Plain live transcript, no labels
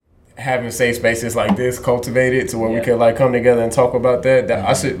having safe spaces like this cultivated to where we could like come together and talk about that.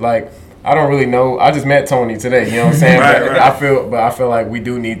 I should like. I don't really know. I just met Tony today. You know what I'm saying? Right. I feel like we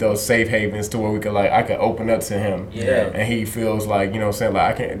do need those safe havens to where we could like I could open up to him. Yeah. And he feels like, you know what I'm saying,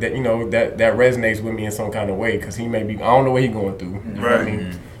 like I can't. That, you know, that resonates with me in some kind of way because he may be. I don't know what he's going through. You know what I mean?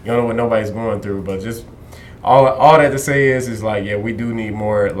 You don't know what nobody's going through, but just all that to say is like we do need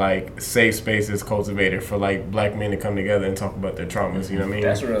more like safe spaces cultivated for like black men to come together and talk about their traumas. You know what I mean?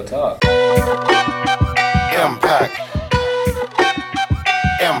 That's real talk. Impact.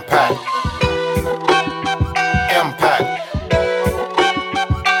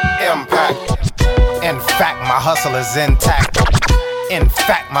 In fact, my hustle is intact. In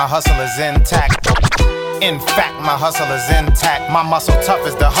fact, my hustle is intact. In fact, my hustle is intact. My muscle tough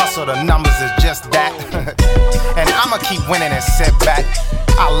as the hustle, the numbers is just that. And I'ma keep winning and sit back.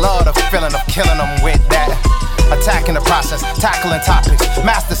 I love the feeling of killing them with that. Attacking the process, tackling topics,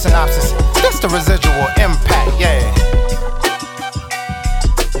 master synopsis. This the residual impact, yeah.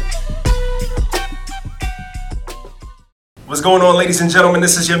 What's going on, ladies and gentlemen?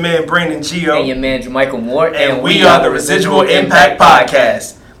 This is your man, Brandon Gio. And your man, Jermichael Moore. And we are the Residual Impact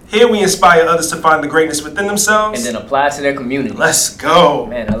Podcast. Here we inspire others to find the greatness within themselves. And then apply it to their community. Let's go.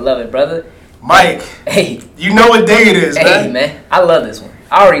 Man, I love it, brother. Mike. Hey. You know what day it is, man. Hey, man. I love this one.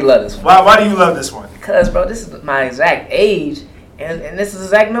 I already love this one. Why do you love this one? Because, bro, this is my exact age. And this is the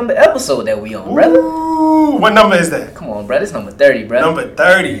exact number episode that we on, brother. Ooh, what number is that? Come on, bro. This is number 30, brother. Number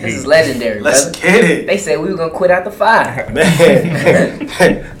 30. This is legendary, Let's brother. get it. They said we were going to quit after 5. Man,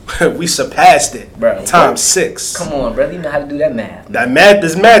 we surpassed it. Bro. Times 6. Come on, brother. You know how to do that math. That math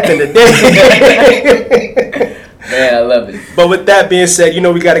is math in the day. Man, I love it. But with that being said, you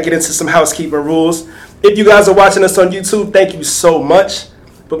know we got to get into some housekeeping rules. If you guys are watching us on YouTube, thank you so much.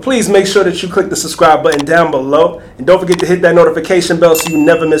 But please make sure that you click the subscribe button down below. And don't forget to hit that notification bell so you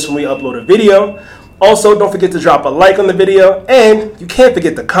never miss when we upload a video. Also, don't forget to drop a like on the video. And you can't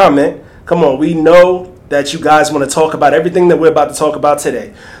forget to comment. Come on, we know that you guys want to talk about everything that we're about to talk about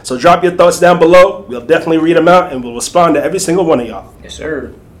today. So drop your thoughts down below. We'll definitely read them out and we'll respond to every single one of y'all. Yes,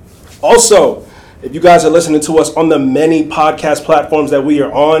 sir. Also, if you guys are listening to us on the many podcast platforms that we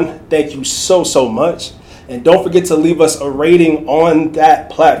are on, thank you so much. And don't forget to leave us a rating on that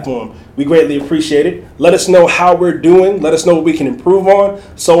platform. We greatly appreciate it. Let us know how we're doing. Let us know what we can improve on,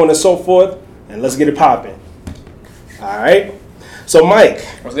 so on and so forth. And let's get it popping. All right. So, Mike.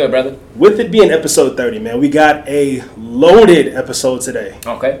 What's good, brother? With it being episode 30, man, we got a loaded episode today.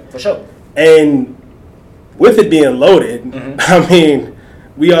 Okay, for sure. And with it being loaded, I mean,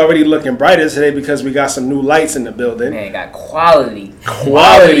 we already looking brighter today because we got some new lights in the building. Man, got quality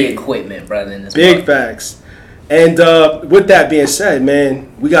equipment, brother, in this big facts. And with that being said,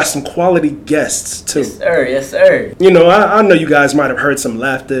 man, we got some quality guests, too. Yes, sir. Yes, sir. You know, I know you guys might have heard some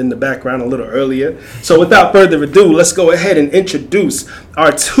laughter in the background a little earlier. So without further ado, let's go ahead and introduce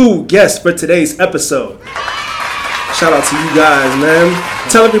our 2 guests for today's episode. Shout out to you guys, man.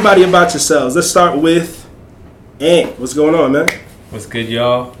 Tell everybody about yourselves. Let's start with Ant. What's going on, man? What's good,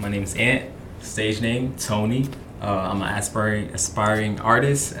 y'all? My name is Ant. Stage name, Tony. I'm an aspiring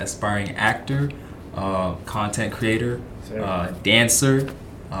artist, aspiring actor. Content creator, dancer,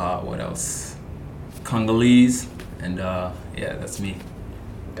 what else? Congolese, and yeah, that's me.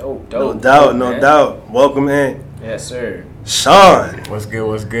 Dope. No doubt. Welcome in. Yes, sir. Sean. What's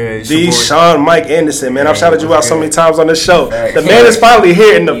good? The Sean Mike Anderson, man. I've shouted you out so many times on this show. The man is finally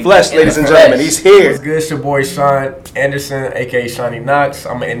here in the flesh, ladies and gentlemen. He's here. What's good? It's your boy Sean Anderson, aka Shawnee Knox.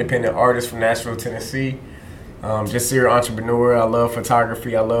 I'm an independent artist from Nashville, Tennessee. Just serial entrepreneur. I love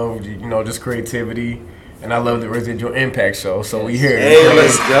photography. I love, just creativity. And I love the Residual Impact Show. So we here. Hey,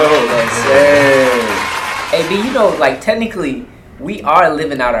 let's go. Hey, B, technically, we are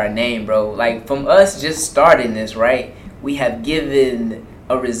living out our name, bro. Like, from us just starting this, right, we have given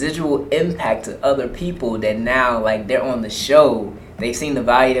a residual impact to other people that now, like, they're on the show. They've seen the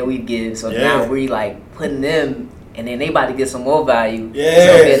value that we give. So now we, like, putting them, and then they about to get some more value. Yeah. So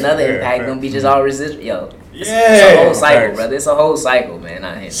it'll be another impact. Gonna be just all residual. Yo. It's a whole cycle, brother. It's a whole cycle, man.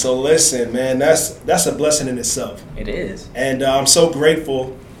 Out here. So listen, man, that's a blessing in itself. It is. And I'm so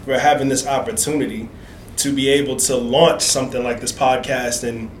grateful for having this opportunity to be able to launch something like this podcast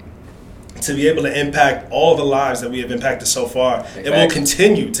and to be able to impact all the lives that we have impacted so far. It will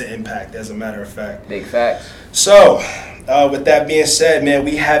continue to impact, as a matter of fact. Big facts. So, with that being said, man,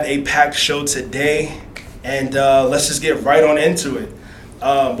 we have a packed show today, and let's just get right on into it.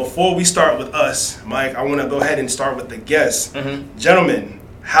 Before we start with us, Mike, I want to go ahead and start with the guests. Gentlemen,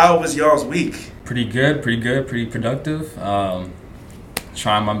 how was y'all's week? Pretty good, pretty productive.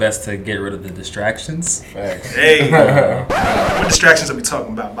 trying my best to get rid of the distractions. Facts. Hey, what distractions are we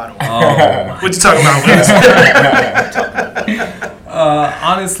talking about, by the way? Oh, What you talking about, Willis?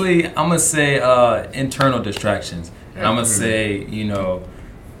 honestly, I'm gonna say internal distractions, and I'm gonna say, you know,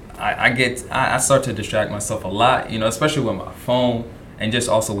 I start to distract myself a lot, you know, especially with my phone, and just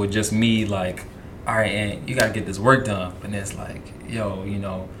also with just me, like, all right, and you gotta get this work done, and it's like, yo, you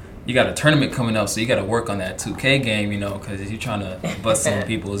know, you got a tournament coming up, so you gotta work on that 2K game, you know, because you're trying to bust some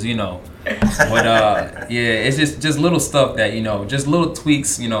people's, you know. But yeah, it's just little stuff that, you know, just little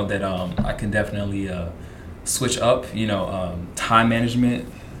tweaks, you know, that I can definitely switch up, you know. Time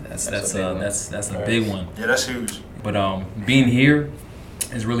management, that's a big one. Yeah, that's huge. But being here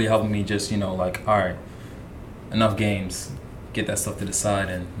is really helping me just, you know, like, all right, enough games, get that stuff to the side,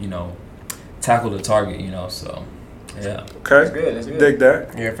 and, you know, tackle the target, you know. So yeah. Okay. That's good. Dig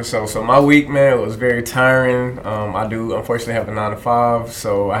that. Yeah, for sure. So my week, man, was very tiring. I do unfortunately have a 9 to 5,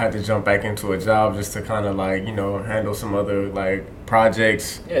 so I had to jump back into a job just to kind of like, you know, handle some other like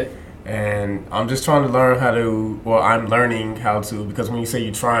projects. Yeah. And I'm just trying to learn how to. Well, I'm learning how to, because when you say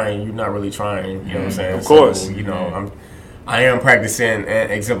you're trying, you're not really trying. You know what I'm saying? Of course. So, you know, I am practicing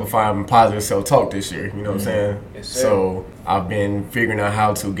and exemplifying positive self-talk this year. You know what I'm saying? Yes, sir. So I've been figuring out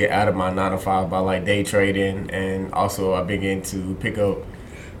how to get out of my 9 to 5 by like day trading, and also I've been getting to pick up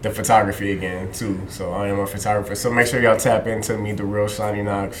the photography again too. So I am a photographer. So make sure y'all tap into me, The Real Shiny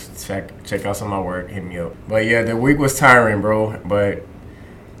Knox. Check out some of my work. Hit me up. But yeah, the week was tiring, bro. But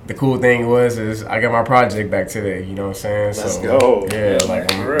the cool thing is I got my project back today. You know what I'm saying? Let's go. Yeah,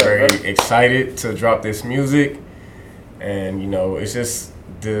 like I'm very excited to drop this music. And, you know, it's just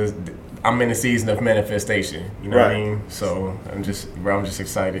I'm in a season of manifestation. You know what I mean? So I'm just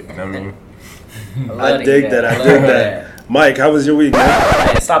excited. You know what I mean? I dig that. Mike, how was your week, man?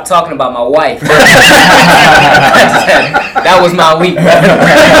 Man, stop talking about my wife. That was my week, bro.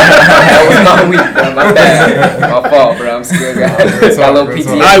 That was my week, bro. My bad. My fault, bro. I'm still got a little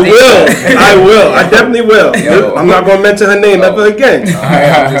PTSD. I will. I definitely will. Yo. I'm not going to mention her name ever again.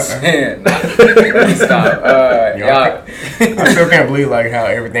 I'm just saying. Let me stop. Y'all. I still can't believe like how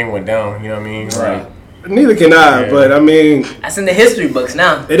everything went down. You know what I mean? Right. Neither can I, but I mean, That's in the history books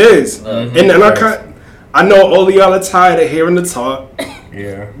now. it is. And I know all of y'all are tired of hearing the talk,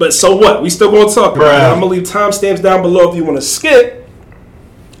 Yeah. but so what? We still going to talk about it. I'm going to leave timestamps down below if you want to skip,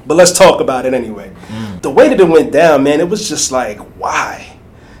 but let's talk about it anyway. The way that it went down, man, it was just like, why?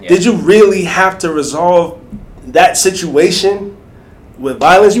 Yeah. Did you really have to resolve that situation with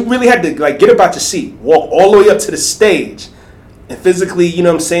violence? You really had to like get up out your seat, walk all the way up to the stage, and physically, you know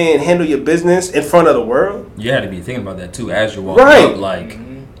what I'm saying, handle your business in front of the world. You had to be thinking about that too as you're walking up, like,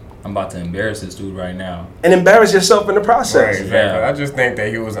 I'm about to embarrass this dude right now. And embarrass yourself in the process. Right, exactly. Yeah. I just think that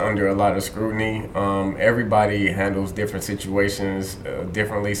he was under a lot of scrutiny. Everybody handles different situations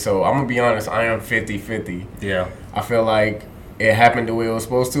differently. So I'm going to be honest, I am 50-50. Yeah. I feel like it happened the way it was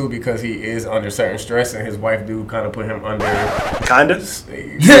supposed to because he is under certain stress, and his wife do kind of put him under. Kind of.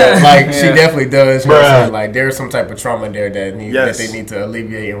 Like she definitely does. You know what I'm saying? Like there's some type of trauma there that they need to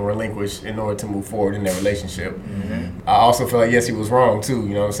alleviate and relinquish in order to move forward in their relationship. I also feel like yes, he was wrong too.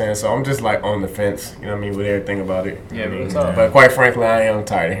 You know what I'm saying? So I'm just like on the fence. You know what I mean with everything about it. Yeah, I mean, but but quite frankly, I am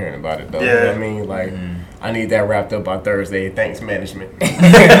tired of hearing about it though. Yeah. You know what I mean? Like I need that wrapped up by Thursday. Thanks, management.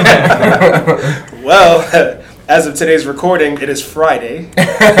 Well, as of today's recording, it is Friday.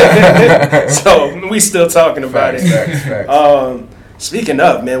 So we still talking about it. Facts. Speaking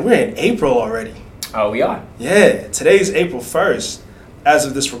of, man, we're in April already. Oh, we are. Yeah, today's April 1st. As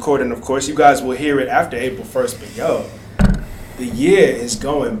of this recording, of course, you guys will hear it after April 1st. But yo, the year is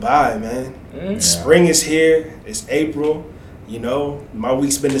going by, man. Spring is here. It's April. You know, my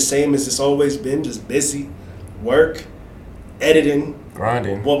week's been the same as it's always been, just busy, work, editing.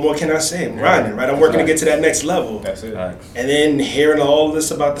 Grinding. What more can I say? I'm grinding, right? I'm working to get to that next level. That's it. And then hearing all of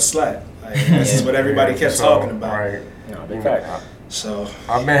this about the slap. Like, this is what everybody kept talking about. Right. No, big fact. So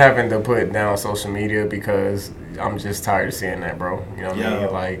I've been having to put down social media because I'm just tired of seeing that, bro. You know what I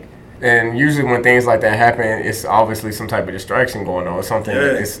mean? Like, and usually when things like that happen, it's obviously some type of distraction going on. Something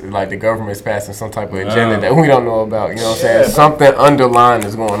it's like the government's passing some type of agenda that we don't know about. You know what I'm saying? Something underlying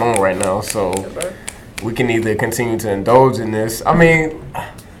is going on right now. So we can either continue to indulge in this. I mean,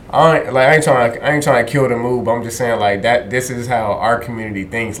 I ain't trying to kill the mood, but I'm just saying like that. This is how our community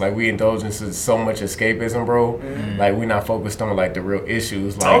thinks. Like we indulge in so much escapism, bro. Like we're not focused on like the real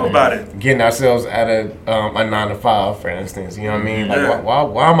issues. Like talk about it. Getting ourselves out of a 9 to 5, for instance. You know what I mean? Like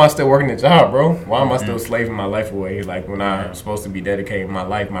why am I still working the job, bro? Why am I still slaving my life away? Like when I'm supposed to be dedicating my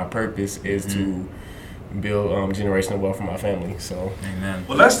life, my purpose is to build generational wealth for my family. So, Amen.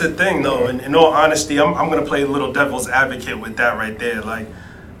 Well, that's the thing, though. And in all honesty, I'm going to play a little devil's advocate with that right there. Like,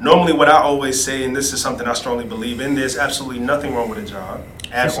 normally what I always say, and this is something I strongly believe in, there's absolutely nothing wrong with a job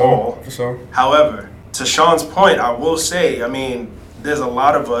at all. For sure. However, to Sean's point, I will say, I mean, there's a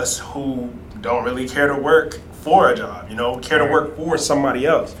lot of us who don't really care to work for a job, care to work for somebody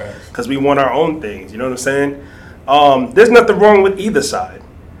else because we want our own things, you know what I'm saying? There's nothing wrong with either side.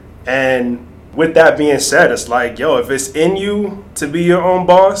 And with that being said, it's like, yo, if it's in you to be your own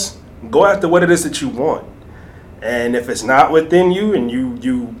boss, go after what it is that you want. And if it's not within you and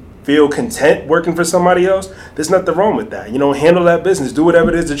you feel content working for somebody else, there's nothing wrong with that. Handle that business. Do whatever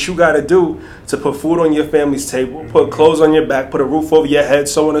it is that you got to do to put food on your family's table, put clothes on your back, put a roof over your head,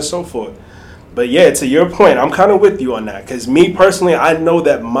 so on and so forth. But yeah, to your point, I'm kind of with you on that. Because me personally, I know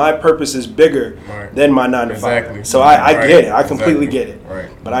that my purpose is bigger than my 9 to 5. So I get it. I completely get it. Right.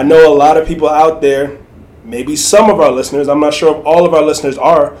 But I know a lot of people out there, maybe some of our listeners, I'm not sure if all of our listeners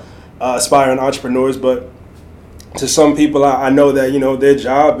are aspiring entrepreneurs, but to some people, I know that, their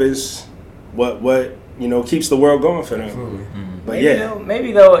job is what keeps the world going for them. Absolutely. But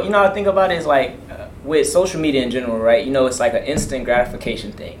maybe though, I think about it is like with social media in general, right? It's like an instant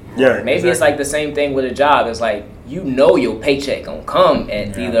gratification thing. Yeah. Maybe it's like the same thing with a job. It's like, your paycheck gonna come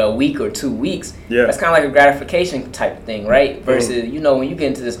at either a week or 2 weeks. Yeah. That's kind of like a gratification type of thing, right? Versus, when you get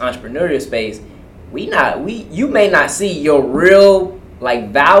into this entrepreneurial space, you may not see your real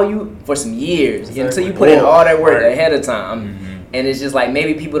value for some years until you put in all that work ahead of time. And it's just like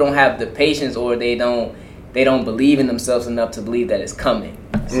maybe people don't have the patience, or they don't believe in themselves enough to believe that it's coming.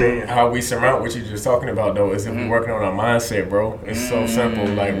 How we surmount what you're just talking about, though, is if we're working on our mindset, bro. It's so simple.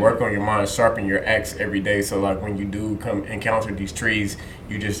 Like, work on your mind, sharpen your axe every day. So, like, when you do come encounter these trees,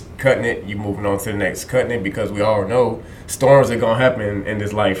 you just cutting it, you moving on to the next, cutting it, because we all know storms are gonna happen in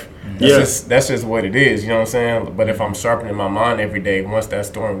this life. That's just what it is. You know what I'm saying? But if I'm sharpening my mind every day, once that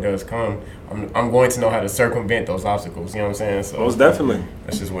storm does come, I'm going to know how to circumvent those obstacles. You know what I'm saying? So most definitely.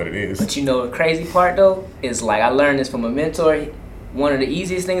 That's just what it is. But the crazy part though is like I learned this from a mentor. One of the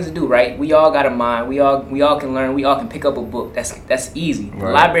easiest things to do, right? We all got a mind. We all can learn. We all can pick up a book. That's easy. The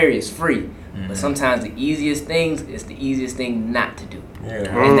library is free, but sometimes the easiest things is the easiest thing not to do.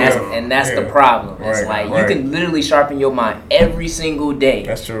 Yeah. And that's the problem. It's like you can literally sharpen your mind every single day.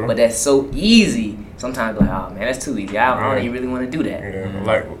 That's true. But that's so easy. Sometimes like, oh man, that's too easy. I don't even really want to do that. Yeah,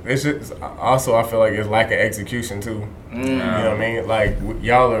 like it's just, also I feel like it's lack of execution too. You know what I mean? Like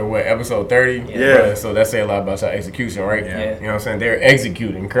y'all are episode 30? Yeah. So that say a lot about your execution, right? Yeah. You know what I'm saying? They're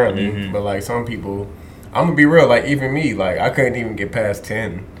executing currently, but like some people, I'm gonna be real. Like even me, like I couldn't even get past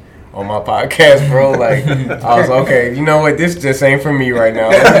 10 on my podcast, bro. Like I was okay. You know what? This just ain't for me right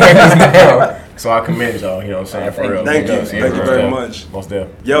now. So I commend y'all, you know what I'm saying, for real. Thank you very much. Most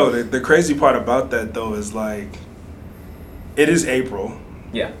definitely. Yo, the crazy part about that, though, is like, it is April.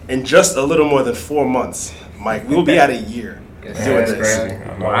 Yeah. In just a little more than 4 months, Mike, we'll be at a year doing That's this.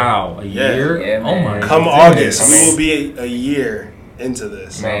 crazy. Wow, a year? Yeah, Oh man. my Come goodness. August, we will be a year into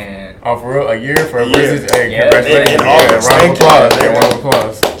this. Man. Oh, for real? A year for a A year. visit? Hey, Yeah. congratulations. In August. Round of Thank you. applause. Yeah, round of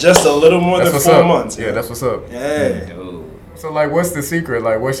applause. Just a little more That's than what's 4 up. months. Yeah, that's what's up. Yeah. Dude. So, like, what's the secret?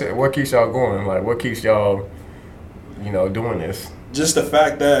 Like, what keeps y'all going? Like, what keeps y'all, doing this? Just the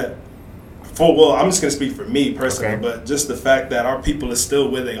fact that, I'm just going to speak for me personally, Okay. but just the fact that our people are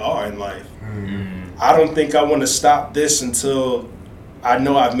still where they are in life. I don't think I want to stop this until I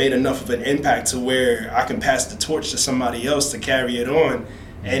know I've made enough of an impact to where I can pass the torch to somebody else to carry it on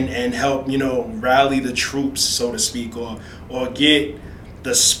and help, rally the troops, so to speak, or get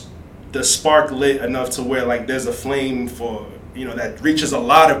the spark lit enough to where like there's a flame for, that reaches a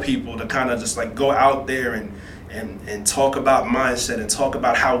lot of people to kind of just like go out there and talk about mindset and talk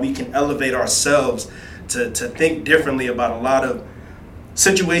about how we can elevate ourselves to think differently about a lot of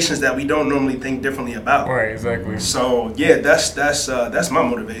situations that we don't normally think differently about. Right, exactly. So yeah, that's my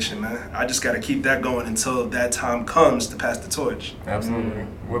motivation, man. I just got to keep that going until that time comes to pass the torch. Absolutely.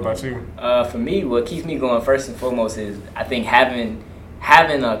 What about you? For me, what keeps me going first and foremost is I think having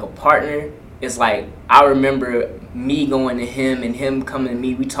like a partner. It's like I remember me going to him and him coming to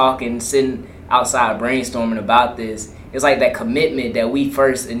me. We talking, sitting outside brainstorming about this. It's like that commitment that we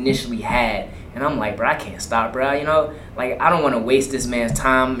first initially had. And I'm like, bro, I can't stop, bro. Like I don't want to waste this man's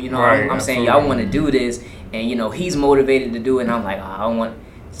time. Right, I'm saying y'all want to do this, and he's motivated to do it. And I'm like, I don't want.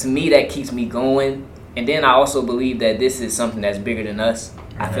 To me, that keeps me going. And then I also believe that this is something that's bigger than us.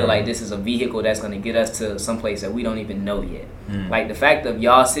 I feel like this is a vehicle that's going to get us to some place that we don't even know yet. Like the fact of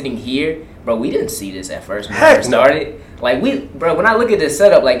y'all sitting here, bro, we didn't see this at first when we first started. Like when I look at this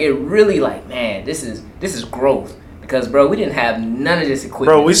setup, like it really like, man, this is growth. Because, bro, we didn't have none of this equipment.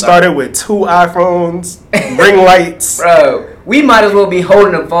 Bro, we started with 2 iPhones, ring lights. Bro, we might as well be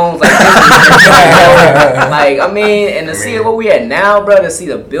holding the phones like this. Like, I mean, and to see what we at now, bro, to see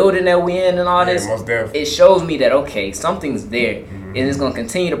the building that we in and all this, most definitely. it shows me that, okay, something's there. And it's going to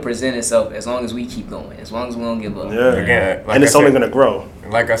continue to present itself as long as we keep going, as long as we don't give up. Yeah. Again, like and it's only going to grow.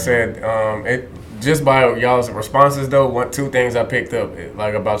 Like I said, it just by y'all's responses though, 2 things I picked up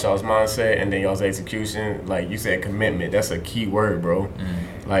like about y'all's mindset and then y'all's execution. Like you said, commitment. That's a key word, bro.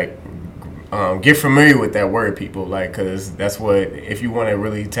 Like, get familiar with that word, people. Like, cause that's what, if you want to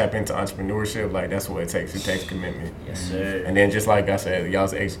really tap into entrepreneurship, like that's what it takes. It takes commitment. Yes, sir. And then just like I said,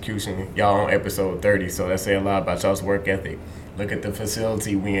 y'all's execution. Y'all on episode 30, so that say a lot about y'all's work ethic. Look at the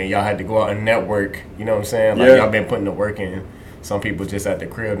facility we in. Y'all had to go out and network. You know what I'm saying? Like y'all been putting the work in. Some people just at the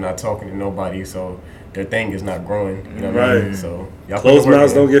crib not talking to nobody, so their thing is not growing. You know what I mean? So y'all closed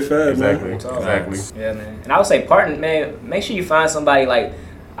mouths don't get fed. Exactly. Man. Exactly. Yeah, man. And I would say, man, make sure you find somebody like,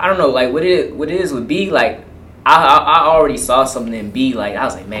 I don't know, like what it is with B. Like I already saw something in B. Like I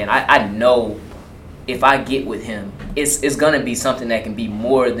was like, man, I know if I get with him, it's gonna be something that can be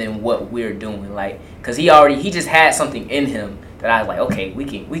more than what we're doing. Like, cause he just had something in him that I was like, okay, we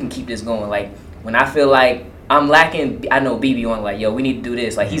can keep this going. Like when I feel like I'm lacking, I know BB on like, yo, we need to do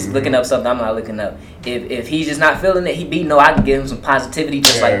this. Like he's looking up something I'm not looking up. If he's just not feeling it, I can give him some positivity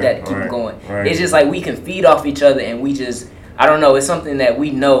just like that to keep him going. Right. It's just like we can feed off each other and we just, I don't know, it's something that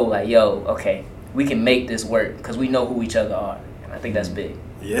we know like, yo, okay, we can make this work because we know who each other are. And I think that's big.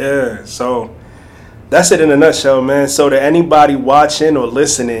 Yeah, so that's it in a nutshell, man. So to anybody watching or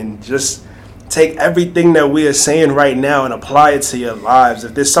listening, just take everything that we are saying right now and apply it to your lives.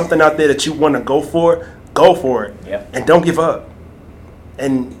 If there's something out there that you want to go for it. Yep. And don't give up.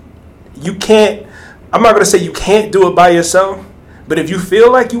 And you can't, I'm not going to say you can't do it by yourself, but if you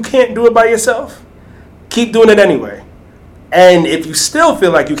feel like you can't do it by yourself, keep doing it anyway. And if you still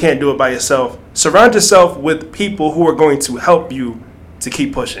feel like you can't do it by yourself, surround yourself with people who are going to help you to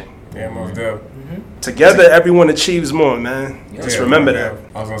keep pushing. Yeah, most definitely. Together, everyone achieves more, man. Just remember that.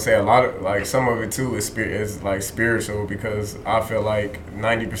 I was gonna say a lot of like some of it too is like spiritual, because I feel like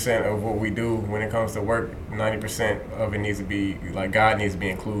 90% of what we do when it comes to work, 90% of it needs to be like God needs to be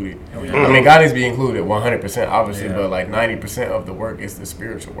included. I mean, God needs to be included 100%, obviously, but like 90% of the work is the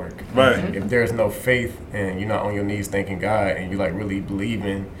spiritual work. Right. If there's no faith and you're not on your knees thanking God and you like really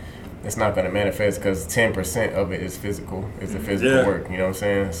believing, it's not going to manifest, because 10% of it is physical. It's the physical work, you know what I'm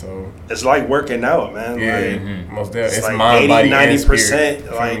saying? So it's like working out, man. Yeah, most definitely. It's like mind, 80, body, 90%, and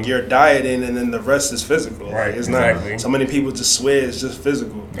spirit. like you're dieting, and then the rest is physical. Right, Like, it's exactly. not. So many people just swear it's just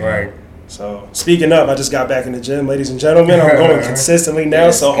physical. Right. So speaking of, I just got back in the gym, ladies and gentlemen. I'm going consistently now,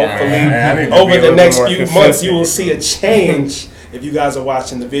 so hopefully I need to be over a the little next more few consistent. months you will see a change. If you guys are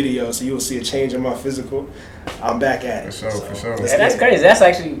watching the video, so you will see a change in my physical. I'm back at it. For sure. Yeah, that's crazy. That's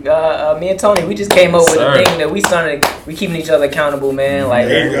actually me and Tony. We just came up with a thing that we keeping each other accountable, man. Like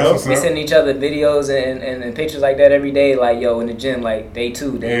there you go. we sending each other videos and pictures like that every day. Like in the gym, like day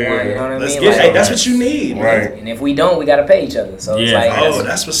 2, day 1. You know what I Let's mean? get, Like, hey, that's what you need, Right. And if we don't, we gotta pay each other. So it's like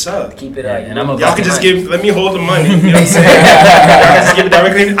that's what's up. keep it up. and I'm Y'all can just let me hold the money. You know what I'm saying? Y'all can just give it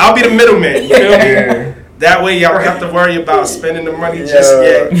directly. I'll be the middleman. You feel me? That way, y'all don't have to worry about spending the money just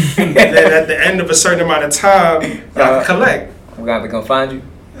yet. And then at the end of a certain amount of time, y'all can collect. We're gonna have to come find you.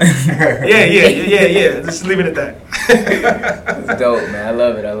 Yeah. Just leave it at that. It's dope, man. I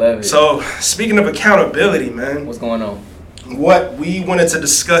love it. So, speaking of accountability, man, What's going on? what we wanted to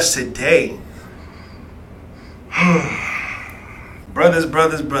discuss today.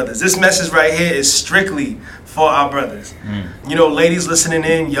 Brothers. This message right here is strictly for our brothers. You know, ladies listening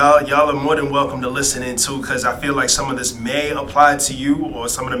in, y'all are more than welcome to listen in too, because I feel like some of this may apply to you or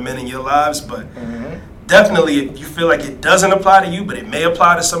some of the men in your lives, but definitely if you feel like it doesn't apply to you, but it may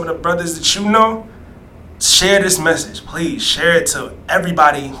apply to some of the brothers that you know, share this message. Please share it to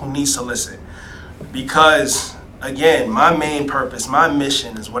everybody who needs to listen. Because, again, my main purpose, my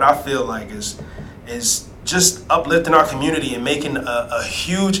mission is what I feel like is just uplifting our community and making a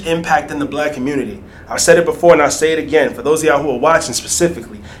huge impact in the black community. I've said it before and I'll say it again. For those of y'all who are watching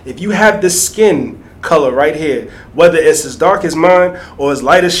specifically, if you have this skin color right here, whether it's as dark as mine or as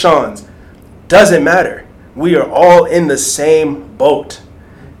light as Sean's, doesn't matter. We are all in the same boat.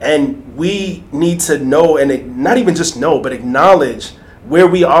 And we need to know, and not even just know, but acknowledge where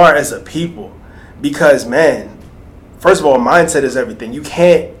we are as a people. Because, man, first of all, mindset is everything. You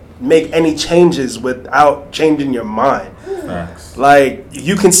can't make any changes without changing your mind. Facts. Like,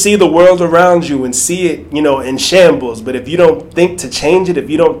 you can see the world around you and see it, in shambles. But if you don't think to change it, if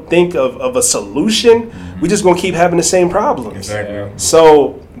you don't think of a solution, we just going to keep having the same problems. Exactly.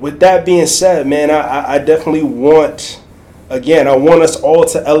 So with that being said, man, I definitely want, again, I want us all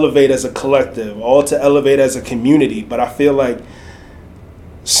to elevate as a collective, all to elevate as a community. But I feel like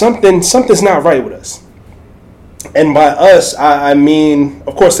something's not right with us. And by us, I mean,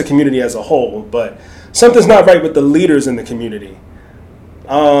 of course, the community as a whole, but something's not right with the leaders in the community.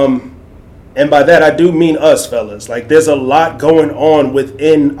 And by that, I do mean us, fellas. Like, there's a lot going on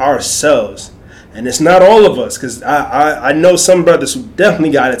within ourselves. And it's not all of us, because I know some brothers who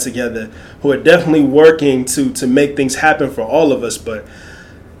definitely got it together, who are definitely working to make things happen for all of us. But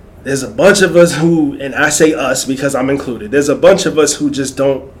there's a bunch of us who, and I say us because I'm included, there's a bunch of us who just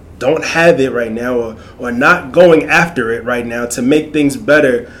don't have it right now, or not going after it right now to make things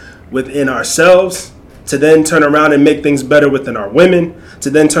better within ourselves, to then turn around and make things better within our women, to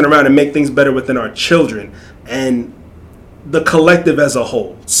then turn around and make things better within our children. And the collective as a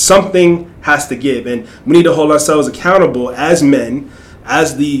whole. Something has to give, and we need to hold ourselves accountable as men,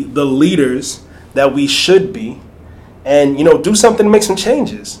 as the leaders that we should be, and do something to make some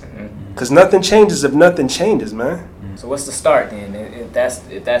changes. Because nothing changes if nothing changes, man. So what's the start then? If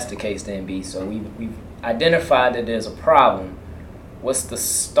that's the case, then B. So we've identified that there's a problem. What's the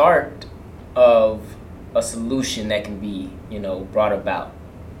start of a solution that can be brought about?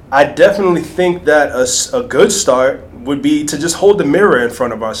 I definitely think that a good start would be to just hold the mirror in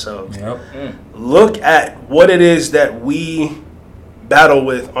front of ourselves. Yep. Look at what it is that we battle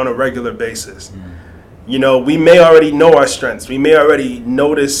with on a regular basis. We may already know our strengths. We may already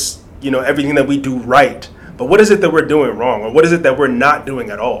notice, everything that we do right. But what is it that we're doing wrong? Or what is it that we're not doing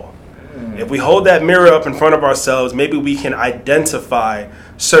at all? If we hold that mirror up in front of ourselves, maybe we can identify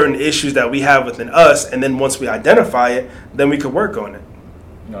certain issues that we have within us. And then once we identify it, then we could work on it.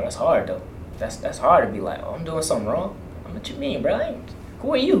 That's hard though. That's hard to be like, oh, I'm doing something wrong. What you mean, bro?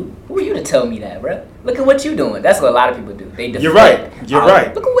 Who are you? Who are you to tell me that, bro? Look at what you doing. That's what a lot of people do. They deflect. You're right. You're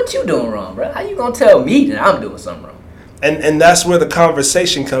right. Look at what you doing wrong, bro. How you gonna tell me that I'm doing something wrong? And that's where the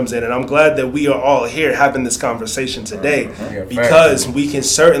conversation comes in. And I'm glad that we are all here having this conversation today, because we can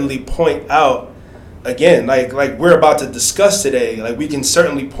certainly point out, again, like we're about to discuss today, like we can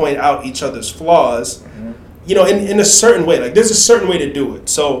certainly point out each other's flaws, in a certain way. Like there's a certain way to do it.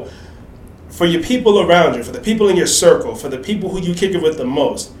 So for your people around you, for the people in your circle, for the people who you kick it with the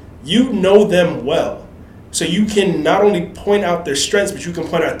most, you know them well. So you can not only point out their strengths, but you can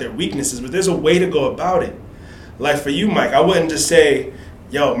point out their weaknesses. But there's a way to go about it. Like for you, Mike, I wouldn't just say,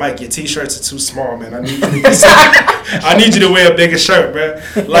 yo, Mike, your T-shirts are too small, man. I need you to wear a bigger shirt, bro.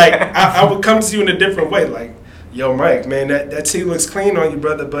 Like, I would come to you in a different way. Like, yo, Mike, man, that tee looks clean on you,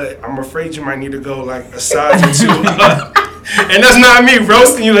 brother, but I'm afraid you might need to go, like, a size or two up. And that's not me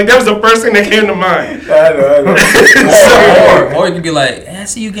roasting you. Like, that was the first thing that came to mind. I know. Or you could be like, I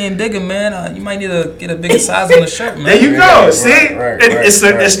see you getting bigger, man. You might need to get a bigger size on the shirt, man. There you go. See?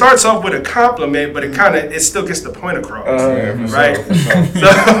 It starts off with a compliment, but it still gets the point across. Right?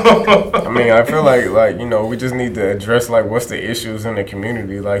 So, I mean, I feel like we just need to address, like, what's the issues in the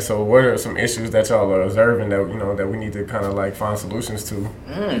community. Like, so what are some issues that y'all are observing that, that we need to kind of, like, find solutions to?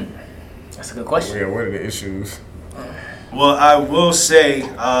 That's a good question. Yeah, what are the issues? Well, I will say,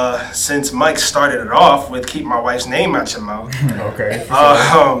 since Mike started it off with keep my wife's name out your mouth. Okay.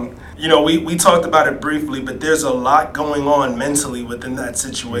 We talked about it briefly, but there's a lot going on mentally within that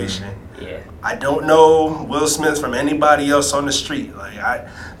situation. Yeah. I don't know Will Smith from anybody else on the street. Like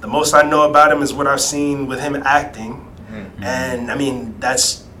the most I know about him is what I've seen with him acting. And I mean,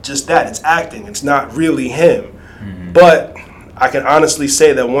 that's just that. It's acting. It's not really him. But I can honestly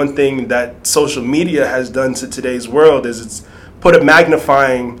say that one thing that social media has done to today's world is it's put a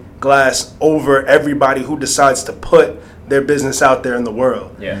magnifying glass over everybody who decides to put their business out there in the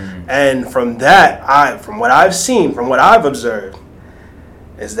world. Yeah. And from that, from what I've seen, from what I've observed,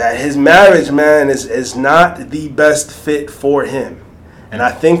 is that his marriage, man, is not the best fit for him. And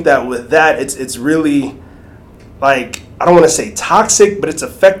I think that with that, it's really, like, I don't want to say toxic, but it's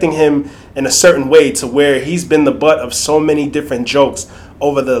affecting him in a certain way to where he's been the butt of so many different jokes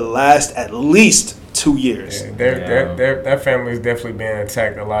over the last at least 2 years. Yeah, that family is definitely being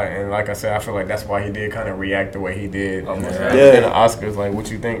attacked a lot, and like I said, I feel like that's why he did kind of react the way he did in the Oscars. Like,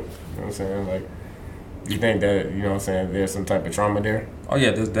 what you think? You know what I'm saying? Like, you think that, there's some type of trauma there? Oh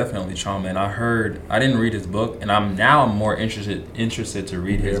yeah, there's definitely trauma, and I didn't read his book, and I'm more interested to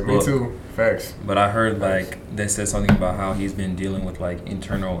read his book. Me too. Facts. But I heard like they said something about how he's been dealing with like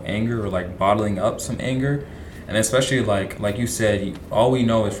internal anger or like bottling up some anger, and especially like you said, all we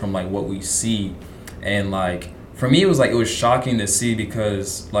know is from like what we see, and like for me it was shocking to see,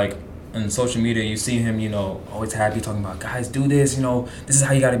 because like in social media you see him always happy talking about, guys, do this, this is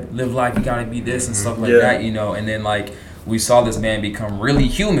how you gotta live life, you gotta be this and stuff like that, and then like we saw this man become really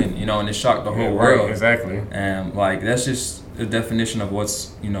human, you know, and it shocked the whole world. Exactly. And like that's just a definition of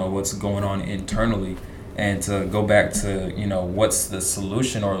what's going on internally. And to go back to, you know, what's the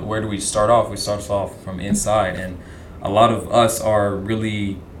solution or where do we start off? We start off from inside, and a lot of us are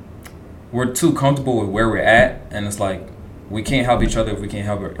really, we're too comfortable with where we're at, and it's like we can't help each other if we can't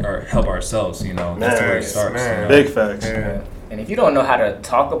help ourselves, you know. That's where it starts. You know? Big facts. Yeah. And if you don't know how to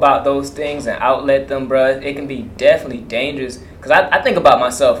talk about those things and outlet them, bruh, it can be definitely dangerous. Because I think about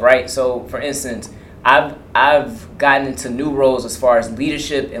myself, right? So, for instance, I've gotten into new roles as far as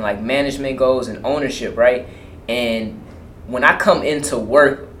leadership and like management goes and ownership, right? And when I come into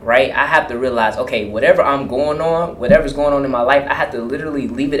work, right, I have to realize, okay, whatever's going on in my life, I have to literally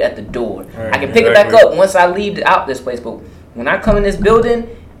leave it at the door. Right, I can pick it back up once I leave out this place, but when I come in this building,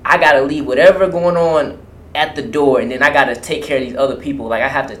 I gotta leave whatever going on at the door, and then I gotta take care of these other people. Like I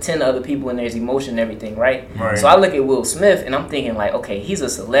have to tend to other people and there's emotion and everything, right? So I look at Will Smith and I'm thinking like, okay, he's a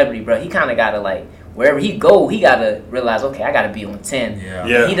celebrity, bro. He kind of gotta like, wherever he go, he gotta realize, okay, I gotta be on 10.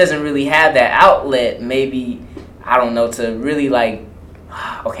 Yeah. He doesn't really have that outlet, maybe, I don't know, to really like,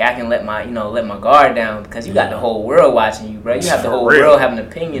 okay, I can let my guard down, because you got the whole world watching you, bro. You have the whole world having an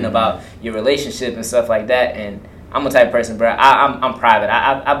opinion about your relationship and stuff like that. And I'm a type of person, bro. I'm private.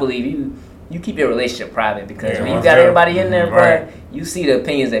 I believe you keep your relationship private, because when you got everybody in there, bro, you see the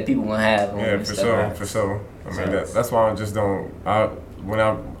opinions that people gonna have. Yeah, for sure. I mean, that's why I just don't.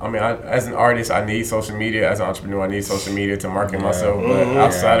 As an artist, I need social media. As an entrepreneur, I need social media to market myself. But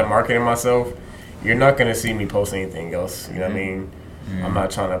outside of marketing myself, you're not gonna see me post anything else. You know what I mean? I'm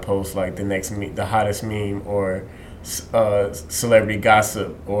not trying to post like the hottest meme or celebrity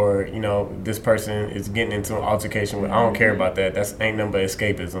gossip, or you know, this person is getting into an altercation with. I don't care about that. That's ain't nothing but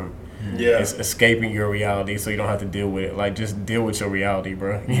escapism. Yeah, it's escaping your reality, so you don't have to deal with it. Like, just deal with your reality,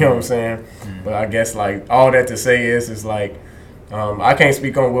 bro. You know what I'm saying? But I guess like all that to say is like, I can't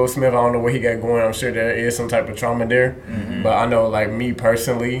speak on Will Smith. I don't know what he got going. I'm sure there is some type of trauma there, but I know, like me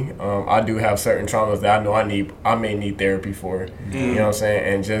personally, I do have certain traumas that I know I may need therapy for. You know what I'm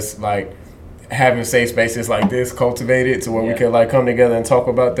saying? And just like having safe spaces like this cultivated to where we could like come together and talk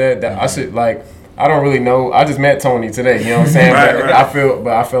about that. I should like. I don't really know. I just met Tony today. You know what I'm saying? Right.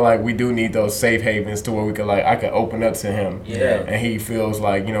 I feel like we do need those safe havens to where we could like I can open up to him. Yeah. And he feels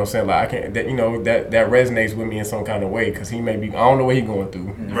like, you know what I'm saying, like I can, that, you know, that resonates with me in some kind of way, because he may be, I don't know what he's going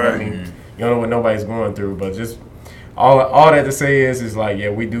through. You know what I mean? You don't know what nobody's going through, but just all that to say is like, yeah,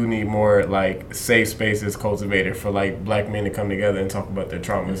 we do need more like safe spaces cultivated for like black men to come together and talk about their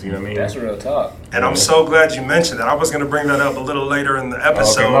traumas. You know what I mean? That's real talk. And I'm so glad you mentioned that. I was going to bring that up a little later in the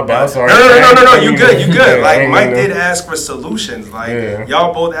episode. Okay, my bad. Sorry. No. You good. Like Mike did ask for solutions. Like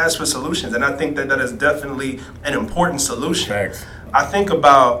y'all both asked for solutions, and I think that is definitely an important solution. Facts. I think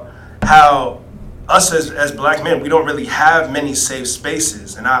about how us as black men, we don't really have many safe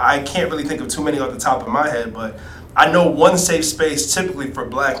spaces, and I can't really think of too many off the top of my head, but I know one safe space typically for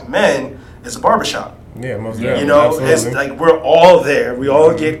black men is a barbershop. Yeah, most definitely. You know, absolutely. It's like we're all there. We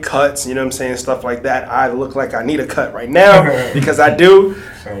all get cuts, you know what I'm saying, stuff like that. I look like I need a cut right now because I do.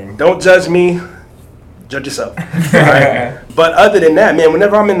 Same. Don't judge me. Judge yourself. Right? But other than that, man,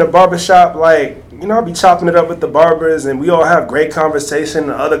 whenever I'm in the barbershop, like, you know, I'll be chopping it up with the barbers, and we all have great conversation.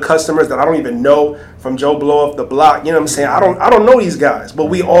 The other customers that I don't even know from Joe Blow off the block, you know what I'm saying? I don't know these guys, but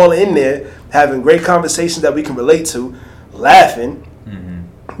we all in there having great conversations that we can relate to, laughing,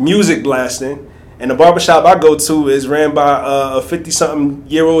 music blasting. And the barbershop I go to is ran by a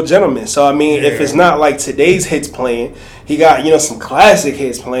 50-something-year-old gentleman. So, I mean, if it's not like today's hits playing, he got, you know, some classic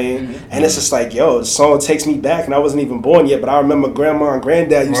hits playing. And it's just like, yo, the song takes me back. And I wasn't even born yet, but I remember Grandma and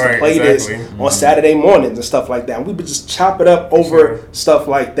Granddad used to play this on Saturday mornings and stuff like that. And we would just chop it up over stuff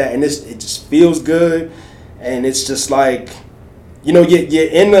like that. And it just feels good. And it's just like, you know,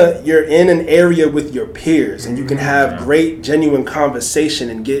 you're in an area with your peers. And you can have great, genuine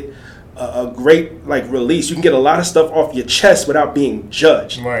conversation and get a great like release. You can get a lot of stuff off your chest without being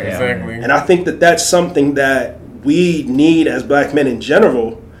judged. Right, exactly. And I think that that's something that we need as black men in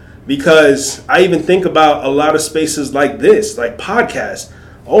general, because I even think about a lot of spaces like this, like podcasts.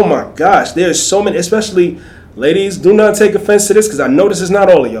 Oh my gosh, there's so many, especially ladies, do not take offense to this, because I know this is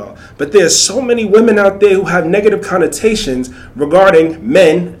not all of y'all, but there's so many women out there who have negative connotations regarding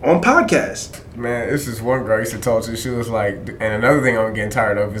men on podcasts. Man, this is one girl I used to talk to. She was like, and another thing I'm getting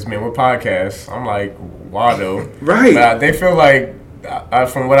tired of is men with podcasts. I'm like, why though? Right. But they feel like,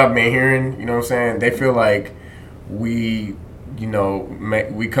 from what I've been hearing, you know what I'm saying, they feel like we, you know,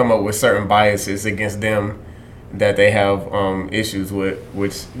 we come up with certain biases against them that they have issues with,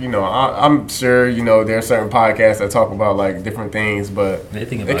 which, you know, I'm sure, you know, there are certain podcasts that talk about like different things, but They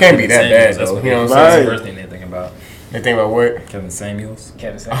think about it can't be that bad though. You know what I'm saying? That's the first thing they think about. They think about what? Kevin Samuels.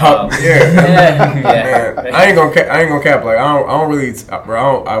 Kevin Samuels. Yeah. Yeah. Man, I ain't gonna cap. Like I don't really,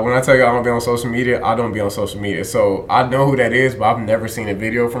 bro. When I tell you I don't be on social media, I don't be on social media. So I know who that is, but I've never seen a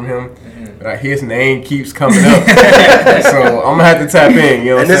video from him. Mm-hmm. Like his name keeps coming up, so I'm gonna have to tap in. You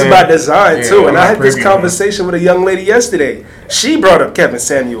know, what And this is I'm by saying? design too. I'm And I not had this privy, conversation with a young lady yesterday. She brought up Kevin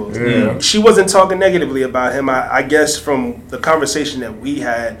Samuels. Yeah. She wasn't talking negatively about him. I guess from the conversation that we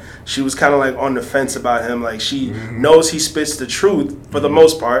had, she was kind of like on the fence about him. Like she knows he spits the truth for the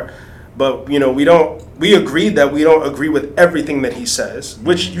most part, but you know we agreed that we don't agree with everything that he says,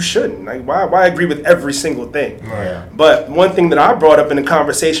 which you shouldn't. Like why agree with every single thing? Right. But one thing that I brought up in the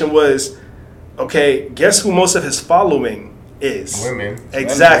conversation was, okay, guess who most of his following is? Women.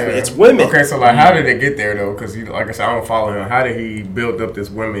 Exactly, Yeah. it's women. Okay, so like, how did it get there though? Because like I said, I don't follow him. How did he build up this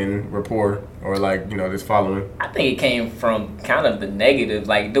women rapport or like this following? I think it came from kind of the negative.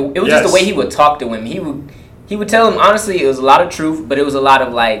 Like it was Yes. just the way he would talk to women. He would tell them honestly. It was a lot of truth, but it was a lot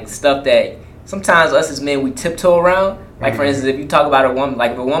of like stuff that sometimes us as men we tiptoe around. Like for instance, if you talk about a woman,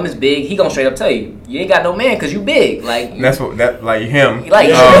 like if a woman's big, he gonna straight up tell you ain't got no man because you big. Like That's what that like him. like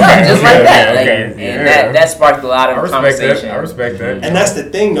Oh, straight up, okay, just okay, like that. okay, Like, okay, and yeah. that sparked a lot I of respect conversation. that. I respect that. And that's the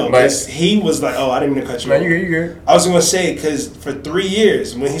thing, though, But- because he was like, "Oh, I didn't mean to cut you No, off." you good. You good. I was gonna say because for 3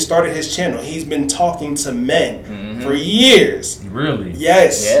 years when he started his channel, he's been talking to men for years. Really?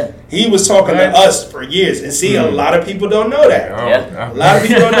 Yes, Yeah. he was talking Right. to us for years, and see, a lot of people don't know that. Yeah. A lot of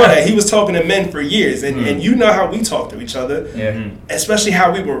people don't know that he was talking to men for years, and you know how we talk to each other, Yeah. especially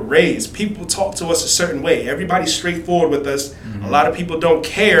how we were raised. People talk to us a certain way. Everybody's straightforward with us. A lot of people don't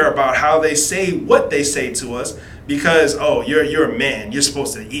care about how they say what they say to us because you're a man. You're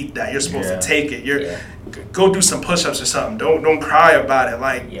supposed to eat that. You're supposed Yeah. to take it. Yeah. Go do some push-ups or something. Don't cry about it.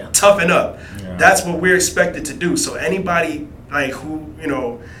 Like Yeah. toughen up. Yeah. That's what we're expected to do. So anybody like who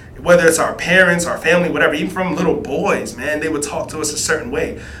whether it's our parents, our family, whatever, even from little boys, man, they would talk to us a certain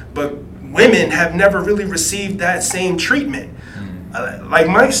way. But women have never really received that same treatment. Like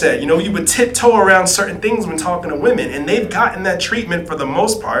Mike said, you would tiptoe around certain things when talking to women, and they've gotten that treatment for the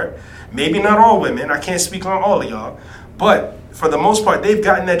most part. Maybe not all women. I can't speak on all of y'all, but for the most part, they've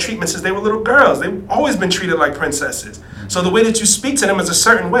gotten that treatment since they were little girls. They've always been treated like princesses. So the way that you speak to them is a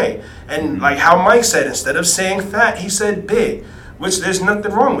certain way. And like how Mike said, instead of saying fat, he said big, which there's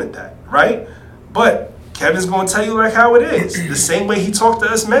nothing wrong with that, right? But Kevin's going to tell you like how it is. The same way he talked to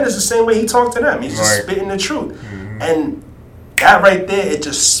us men is the same way he talked to them. He's just Right. spitting the truth. And that right there, it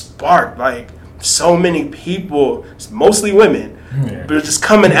just sparked like so many people, mostly women, but just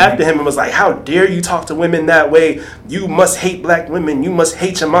coming after him and was like, how dare you talk to women that way? You must hate black women. You must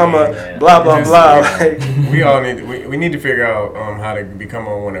hate your mama, Yeah. blah, blah, Just- blah. Like, We all we need to figure out how to become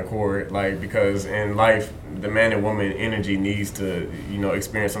on one accord, like because in life the man and woman energy needs to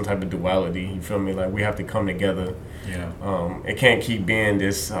experience some type of duality. You feel me? Like we have to come together. Yeah. It can't keep being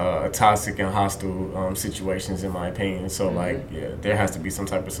this toxic and hostile situations, in my opinion. So there has to be some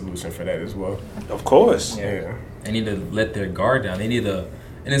type of solution for that as well. of course. Yeah, They need to let their guard down. They need to,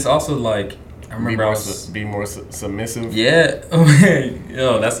 and it's also like I remember be more submissive. Yeah,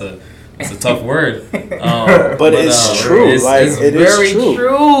 yo, that's a tough word. But it's true. It's It is very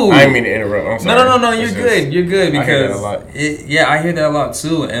true. I didn't mean to interrupt. I'm sorry. No. You're It's just- good. You're good I hear that because a lot. I hear that a lot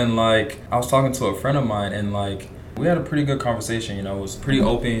too. And like I was talking to a friend of mine, and like we had a pretty good conversation. It was pretty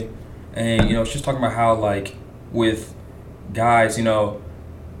open, and she was talking about how like with guys, I don't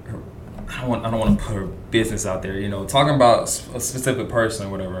want to put her business out there. Talking about a specific person or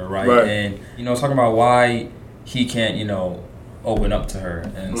whatever, right? Right. And talking about why he can't, open up to her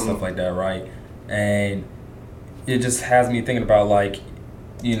and stuff like that, right? And it just has me thinking about like,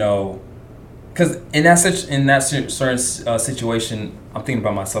 because in that certain situation, I'm thinking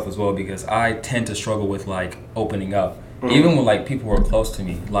about myself as well because I tend to struggle with like opening up, even when like people who are close to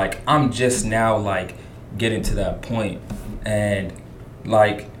me. Like I'm just now like getting to that point, and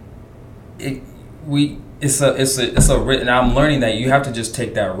like it's a risk, and I'm learning that you have to just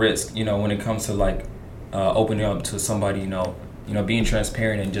take that risk, when it comes to like opening up to somebody, being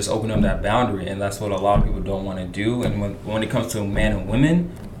transparent and just opening up that boundary, and that's what a lot of people don't want to do. And when it comes to men and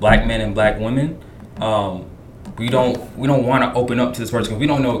women, black men and black women, we don't want to open up to this person because we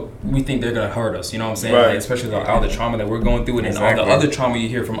don't know. We think they're gonna hurt us. You know what I'm saying? Right. Like, especially all the trauma that we're going through, and all Exactly. the other trauma you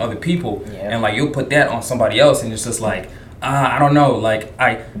hear from other people, Yeah. and like you'll put that on somebody else, and it's just like I don't know. Like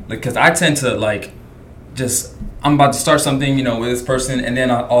because I tend to like just. I'm about to start something, with this person, and then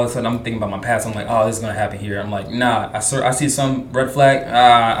all of a sudden I'm thinking about my past. I'm like, oh, this is gonna happen here. I'm like, nah. I see some red flag.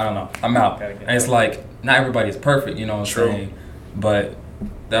 I don't know. I'm out. And it's like not everybody is perfect. You know what I'm True. saying? But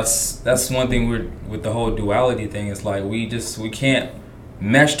that's one thing with the whole duality thing. It's like we can't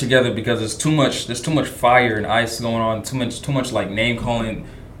mesh together because there's too much fire and ice going on, too much like name calling,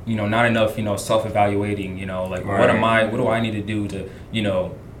 not enough, self-evaluating, like what do I need to do to,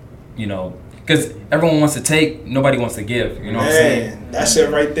 because everyone wants to take, nobody wants to give, what I'm saying? That's it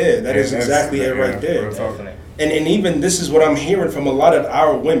right there. That's exactly it right there. And even this is what I'm hearing from a lot of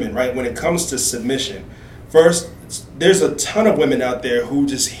our women, right? When it comes to submission, first, there's a ton of women out there who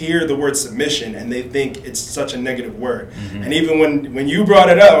just hear the word submission and they think it's such a negative word. Mm-hmm. And even when you brought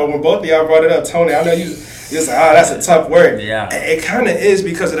it up, or when both of y'all brought it up, Tony, I know you're like, that's a tough word. Yeah. It kind of is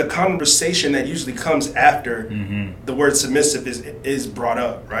because of the conversation that usually comes after the word submissive is brought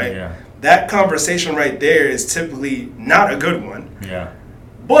up, right? Yeah. That conversation right there is typically not a good one. Yeah.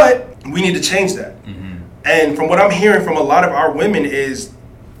 But we need to change that. Mm-hmm. And from what I'm hearing from a lot of our women is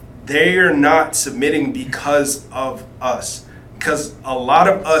they're not submitting because of us. Because a lot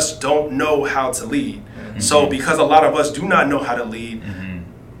of us don't know how to lead. Mm-hmm. So because a lot of us do not know how to lead,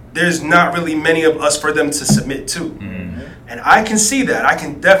 there's not really many of us for them to submit to. Mm-hmm. And I can see that. I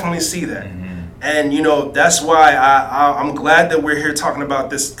can definitely see that. Mm-hmm. And, that's why I'm glad that we're here talking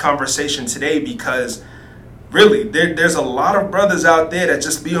about this conversation today, because really, there's a lot of brothers out there that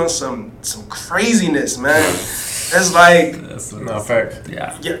just be on some craziness, man. It's like, that's not fact.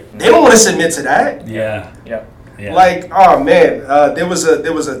 Yeah, they don't want to submit to that. Yeah. Like, oh man, there was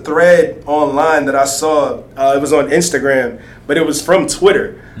a thread online that I saw. It was on Instagram, but it was from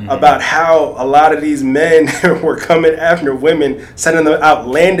Twitter about how a lot of these men were coming after women, sending them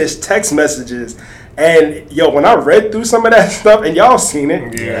outlandish text messages. And when I read through some of that stuff, and y'all seen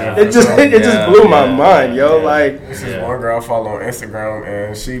it, it just blew my mind, Like, this is one girl I follow on Instagram,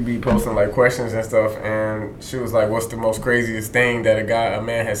 and she be posting like questions and stuff, and she was like, "What's the most craziest thing that a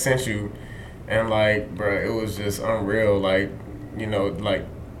man has sent you?" And like, bro, it was just unreal. Like, like,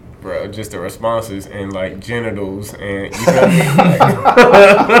 bro, just the responses and like genitals and you know what I mean?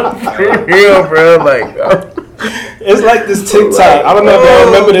 Like, for real, bro. Like. It's like this TikTok. I don't know if y'all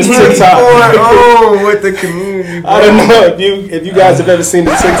remember this TikTok. Oh, with the community. Bro. I don't know if you guys have ever seen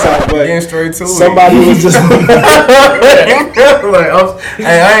the TikTok, but getting straight to somebody was just like,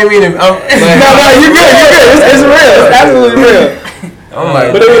 hey, I ain't mean to. No, you're good. It's real. It's absolutely real. I'm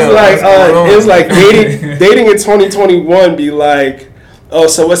like, but it was like dating in 2021 be like, oh,